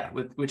 Yeah,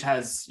 which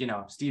has, you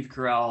know, Steve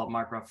Carell,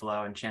 Mark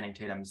Ruffalo, and Channing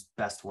Tatum's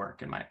best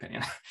work in my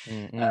opinion.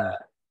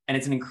 And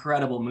it's an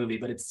incredible movie,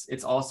 but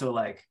it's also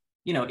like,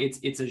 you know,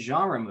 it's a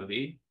genre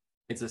movie,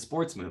 it's a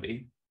sports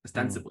movie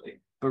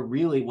ostensibly, but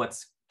really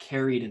what's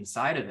carried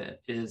inside of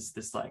it is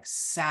this like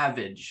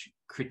savage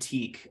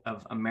critique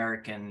of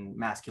American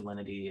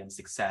masculinity and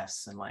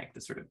success and like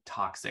the sort of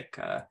toxic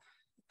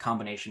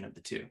combination of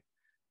the two,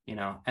 you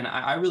know? And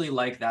I really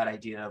like that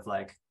idea of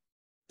like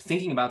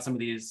thinking about some of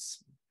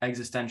these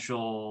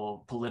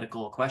existential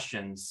political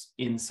questions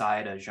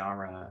inside a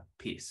genre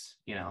piece,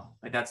 you know?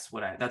 Like that's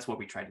what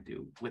we tried to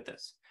do with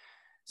this.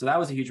 So that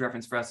was a huge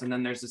reference for us. And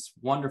then there's this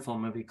wonderful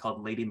movie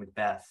called Lady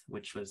Macbeth,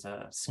 which was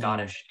a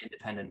Scottish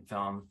independent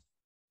film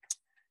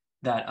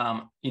that,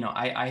 you know,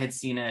 I had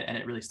seen it and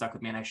it really stuck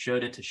with me, and I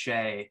showed it to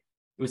Shay.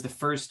 It was the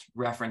first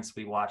reference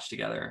we watched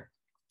together.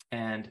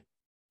 And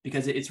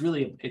because it's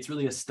really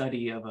a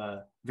study of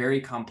a very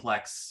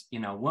complex, you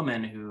know,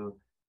 woman who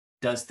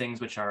does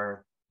things which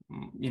are,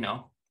 you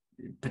know,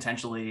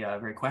 potentially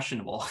very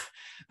questionable,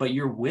 but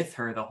you're with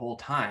her the whole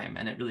time.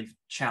 And it really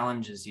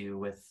challenges you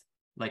with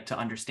like to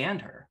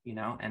understand her, you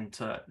know, and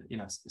to, you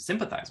know,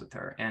 sympathize with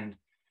her. And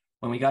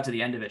when we got to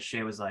the end of it,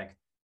 Shay was like,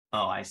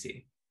 oh, I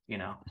see, you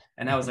know,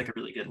 and that was like a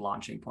really good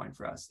launching point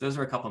for us. Those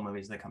are a couple of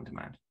movies that come to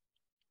mind.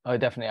 Oh,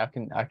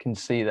 definitely. I can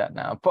see that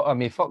now. But I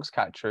mean,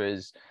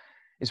 Foxcatcher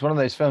it's one of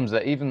those films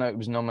that even though it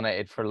was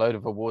nominated for a load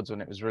of awards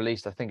when it was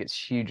released, I think it's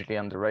hugely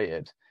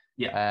underrated.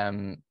 Yeah.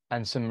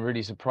 And some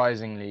really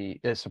surprising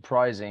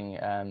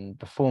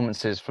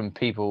performances from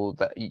people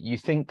that you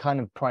think kind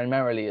of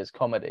primarily as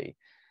comedy,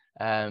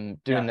 doing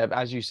their,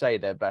 as you say,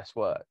 their best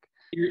work.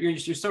 You're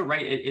so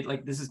right. It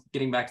like, this is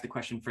getting back to the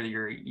question for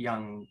your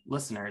young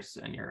listeners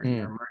and your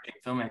emerging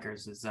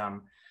filmmakers is,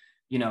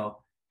 you know,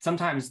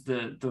 sometimes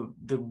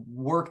the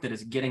work that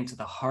is getting to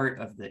the heart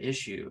of the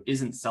issue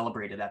isn't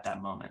celebrated at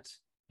that moment,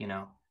 you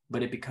know,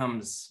 but it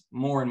becomes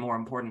more and more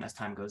important as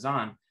time goes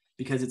on,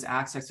 because it's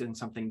accessing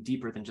something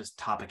deeper than just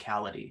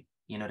topicality.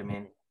 You know what I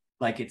mean?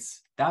 Like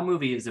that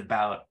movie is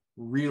about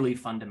really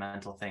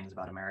fundamental things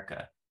about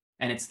America.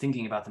 And it's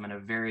thinking about them in a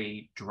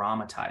very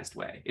dramatized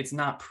way. It's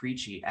not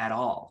preachy at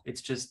all.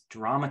 It's just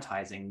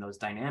dramatizing those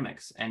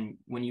dynamics. And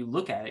when you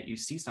look at it, you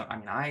see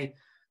I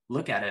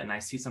look at it and I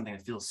see something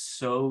that feels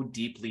so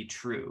deeply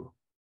true.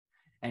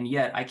 And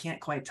yet I can't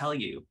quite tell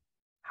you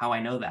how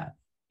I know that,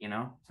 you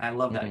know? I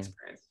love that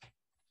experience.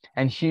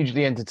 And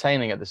hugely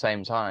entertaining at the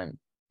same time,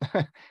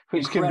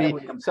 which can be,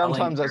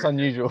 sometimes that's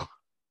unusual.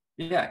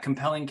 Yeah,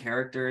 compelling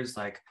characters.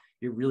 Like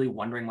you're really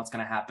wondering what's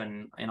going to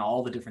happen in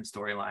all the different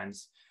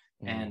storylines.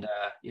 And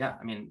yeah,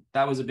 I mean,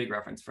 that was a big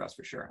reference for us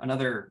for sure.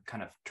 Another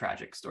kind of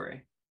tragic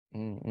story.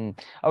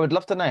 I would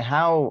love to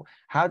know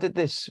how did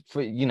this,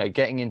 for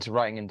getting into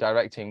writing and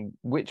directing,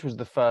 which was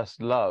the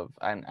first love,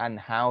 and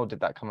how did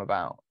that come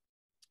about?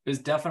 It was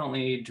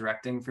definitely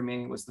directing for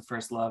me, was the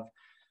first love.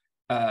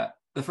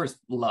 The first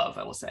love,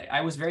 I will say.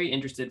 I was very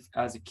interested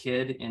as a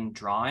kid in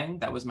drawing.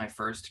 That was my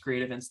first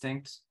creative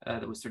instinct.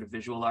 That was sort of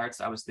visual arts.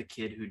 I was the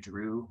kid who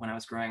drew when I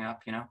was growing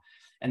up,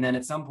 And then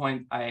at some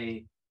point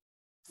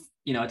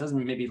it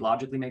doesn't maybe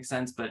logically make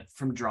sense, but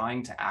from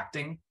drawing to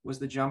acting was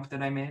the jump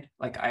that I made.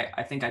 Like,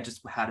 I think I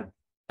just had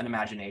an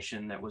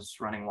imagination that was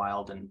running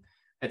wild, and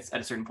it's at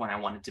a certain point I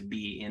wanted to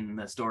be in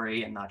the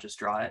story and not just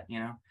draw it,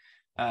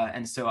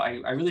 And so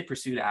I really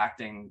pursued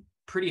acting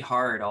pretty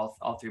hard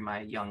all through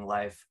my young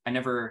life. I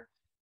never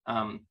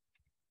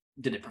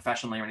did it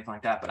professionally or anything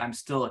like that, but I'm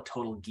still a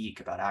total geek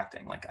about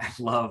acting. Like, I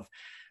love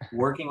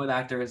working with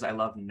actors. I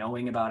love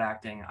knowing about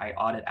acting. I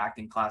audit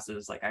acting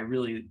classes. Like, I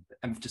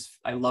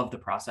love the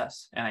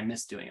process, and I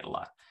miss doing it a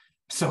lot.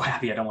 I'm so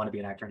happy I don't want to be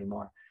an actor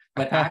anymore.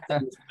 But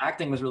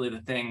acting was really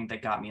the thing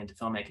that got me into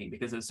filmmaking,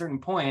 because at a certain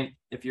point,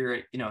 if you're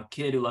a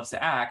kid who loves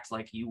to act,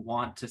 like, you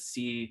want to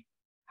see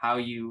how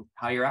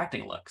your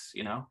acting looks,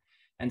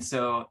 And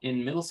so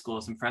in middle school,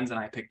 some friends and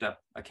I picked up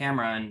a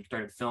camera and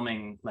started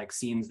filming like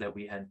scenes that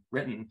we had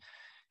written.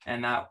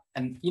 And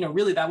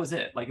really that was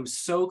it. Like, it was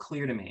so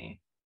clear to me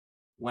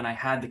when I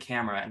had the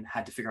camera and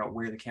had to figure out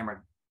where the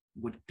camera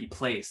would be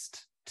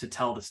placed to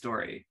tell the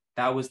story.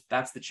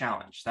 That's the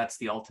challenge. That's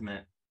the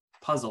ultimate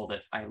puzzle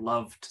that I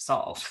love to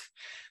solve.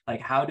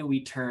 Like, how do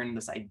we turn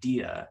this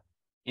idea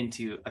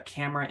into a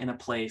camera in a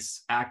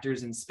place,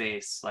 actors in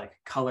space, like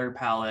color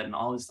palette and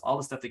all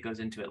the stuff that goes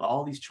into it,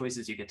 all these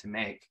choices you get to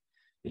make.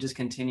 It just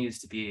continues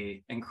to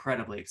be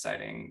incredibly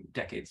exciting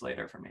decades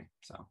later for me.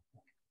 So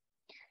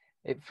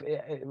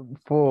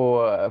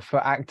for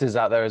actors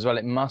out there as well,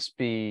 it must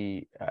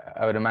be,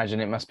 I would imagine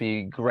it must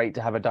be great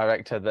to have a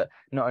director that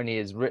not only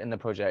has written the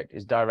project,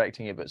 is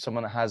directing it, but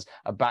someone that has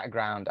a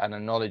background and a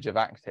knowledge of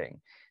acting,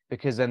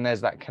 because then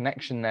there's that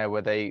connection there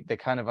where they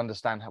kind of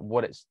understand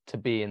what it's to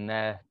be in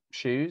their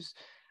shoes.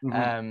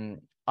 Mm-hmm.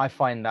 I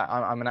find that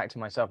I'm an actor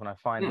myself, and I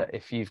find that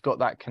if you've got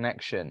that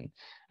connection,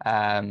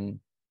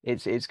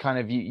 it's kind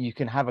of, you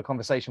can have a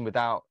conversation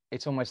without,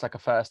 it's almost like a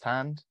first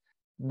hand.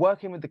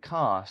 Working with the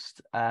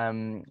cast,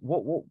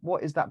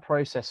 what is that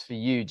process for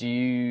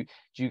you?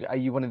 Are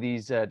you one of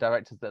these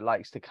directors that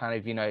likes to kind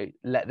of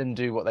let them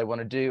do what they want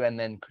to do and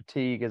then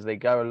critique as they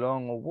go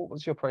along, or what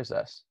was your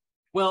process?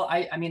 Well,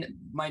 I mean,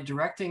 my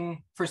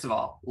directing, first of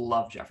all,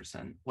 love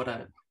Jefferson. What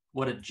a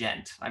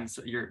gent. I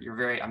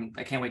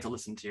can't wait to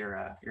listen to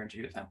your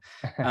interview with him.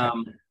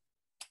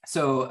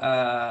 As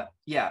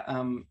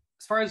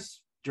far as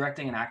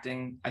directing and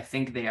acting, I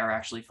think they are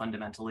actually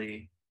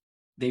fundamentally,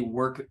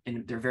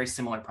 they're very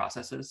similar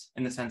processes,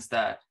 in the sense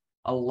that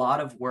a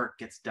lot of work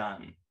gets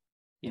done,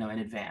 in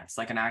advance.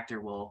 Like, an actor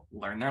will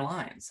learn their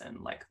lines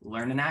and like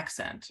learn an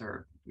accent,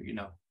 or,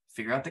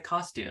 figure out the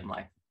costume,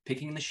 like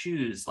picking the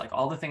shoes, like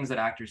all the things that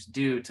actors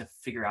do to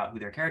figure out who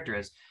their character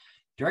is.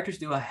 Directors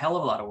do a hell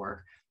of a lot of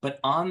work, but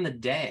on the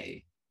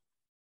day,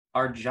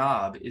 our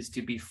job is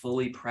to be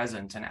fully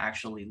present and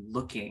actually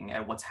looking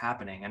at what's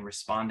happening and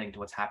responding to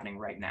what's happening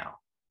right now.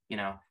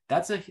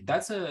 That's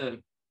a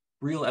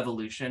real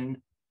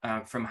evolution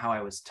from how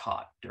I was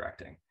taught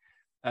directing,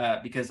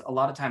 because a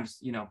lot of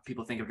times,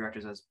 people think of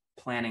directors as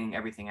planning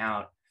everything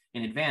out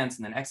in advance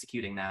and then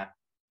executing that.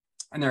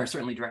 And there are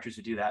certainly directors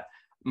who do that.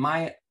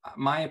 My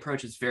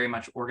approach is very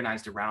much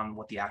organized around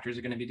what the actors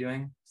are going to be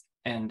doing.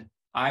 And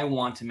I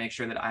want to make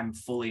sure that I'm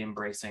fully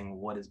embracing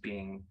what is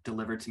being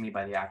delivered to me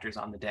by the actors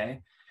on the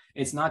day.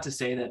 It's not to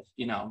say that,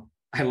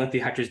 I let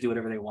the actors do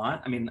whatever they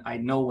want. I mean, I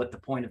know what the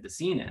point of the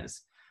scene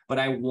is, but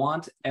I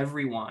want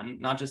everyone,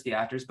 not just the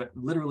actors, but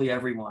literally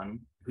everyone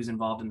who's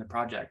involved in the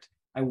project,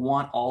 I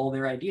want all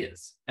their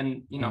ideas.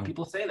 And,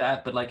 people say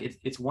that, but like,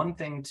 it's one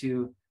thing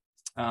to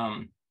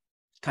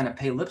kind of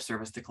pay lip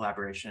service to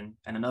collaboration,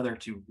 and another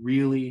to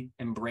really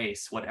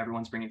embrace what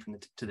everyone's bringing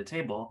to the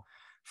table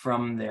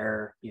from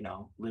their,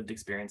 lived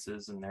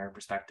experiences and their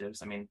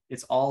perspectives. I mean,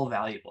 it's all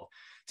valuable.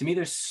 To me,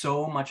 there's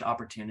so much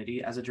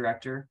opportunity as a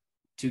director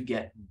to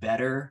get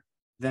better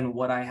than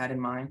what I had in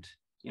mind.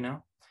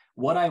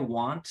 What I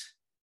want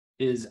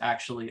is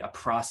actually a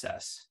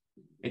process.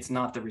 It's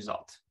not the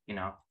result.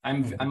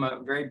 I'm a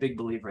very big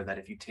believer that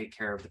if you take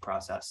care of the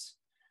process,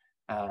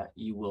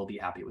 you will be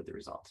happy with the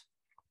result.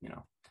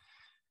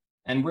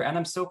 And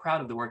I'm so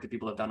proud of the work that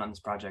people have done on this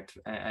project.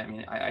 I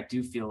mean, I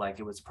do feel like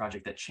it was a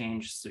project that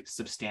changed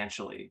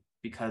substantially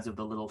because of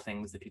the little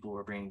things that people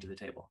were bringing to the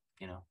table.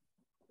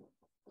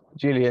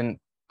 Julian,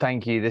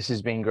 thank you. This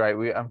has been great.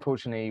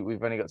 Unfortunately,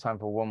 we've only got time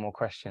for one more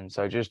question.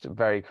 So just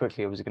very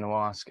quickly, I was going to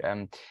ask,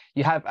 I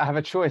have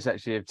a choice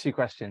actually of two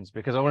questions,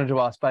 because I wanted to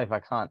ask both. I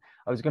can't.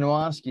 I was going to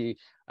ask you,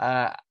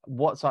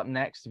 what's up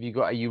next?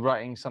 Are you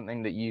writing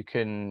something that you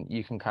can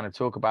kind of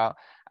talk about?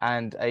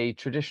 And a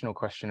traditional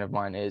question of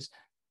mine is,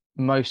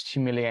 most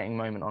humiliating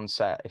moment on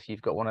set, if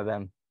you've got one of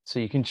them. So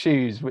you can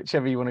choose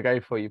whichever you want to go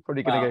for. You're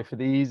probably going to go for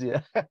the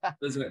easier.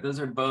 Those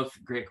are both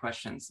great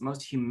questions.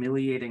 Most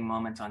humiliating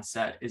moment on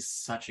set is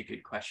such a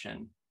good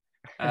question.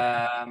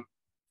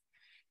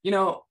 You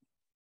know,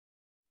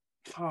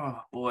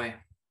 oh boy.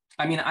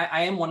 I mean,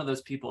 I am one of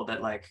those people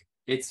that like,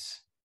 it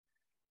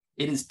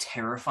is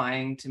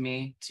terrifying to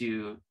me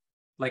to,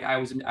 like, I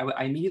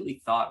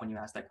immediately thought when you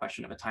asked that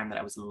question of a time that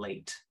I was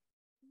late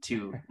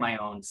to my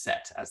own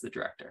set as the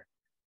director,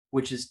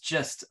 which is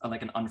just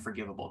like an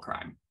unforgivable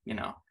crime, you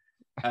know?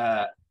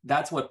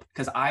 That's what,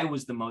 because I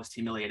was the most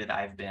humiliated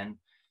I've been.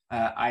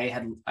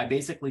 I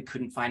basically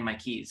couldn't find my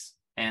keys,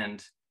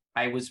 and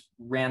I was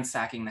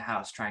ransacking the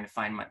house trying to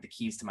find the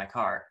keys to my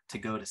car to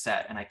go to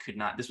set, and I could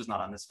not. This was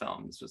not on this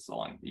film. This was so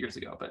long years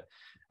ago, but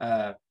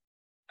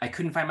I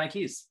couldn't find my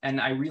keys,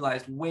 and I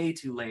realized way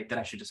too late that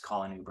I should just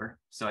call an Uber.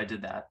 So I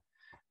did that,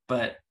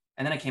 and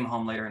then I came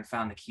home later and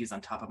found the keys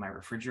on top of my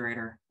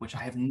refrigerator, which I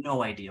have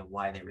no idea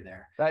why they were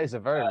there. That is a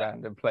very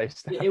random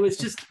place. It was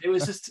just,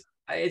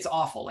 it's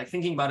awful. Like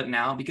thinking about it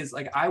now, because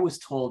like I was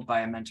told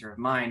by a mentor of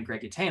mine,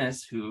 Greg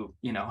Utanis, who,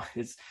 you know,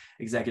 is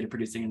executive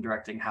producing and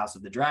directing House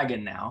of the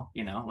Dragon now,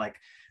 you know, like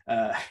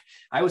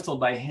I was told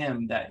by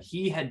him that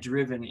he had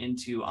driven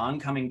into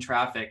oncoming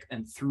traffic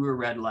and through a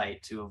red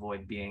light to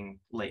avoid being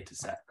late to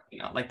set. You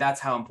know, like that's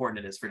how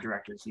important it is for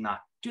directors to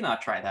do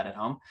not try that at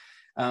home.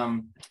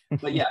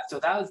 But yeah, so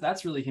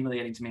that's really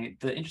humiliating to me.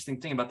 The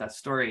interesting thing about that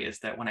story is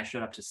that when I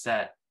showed up to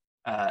set,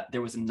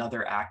 there was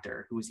another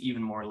actor who was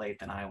even more late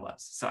than I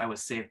was. So I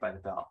was saved by the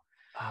bell.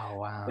 Oh,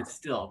 wow. But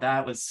still,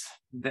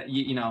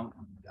 you know,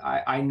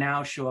 I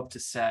now show up to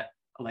set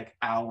like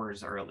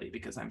hours early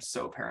because I'm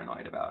so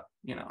paranoid about,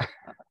 you know,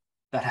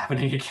 that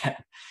happening again.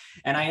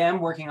 And I am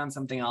working on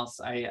something else.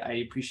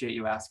 I appreciate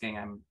you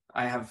asking.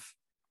 I have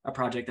a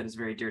project that is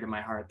very dear to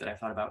my heart that I've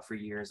thought about for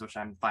years, which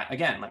I'm fine.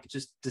 Again, like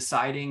just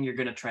deciding you're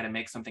going to try to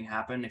make something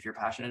happen if you're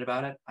passionate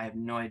about it. I have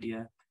no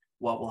idea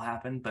what will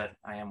happen, but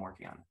I am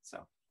working on it.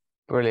 So.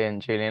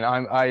 Brilliant, Julian.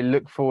 I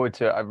look forward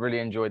to it. I've really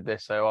enjoyed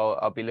this, so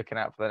I'll be looking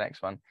out for the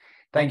next one.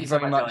 Thank you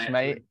very much, Elliot,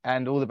 mate,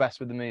 and all the best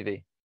with the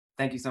movie.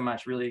 Thank you so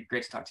much. Really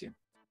great to talk to you.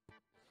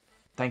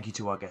 Thank you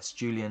to our guests,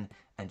 Julian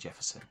and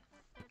Jefferson.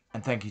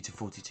 And thank you to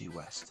 42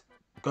 West.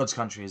 God's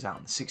Country is out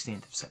on the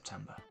 16th of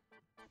September.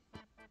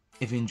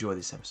 If you enjoy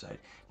this episode,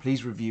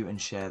 please review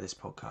and share this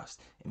podcast.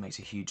 It makes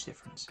a huge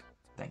difference.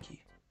 Thank you.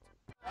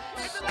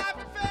 It's a life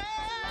and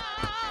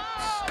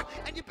film,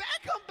 and you better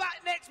come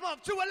back next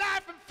month to a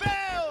life and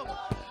film,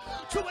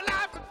 to a life.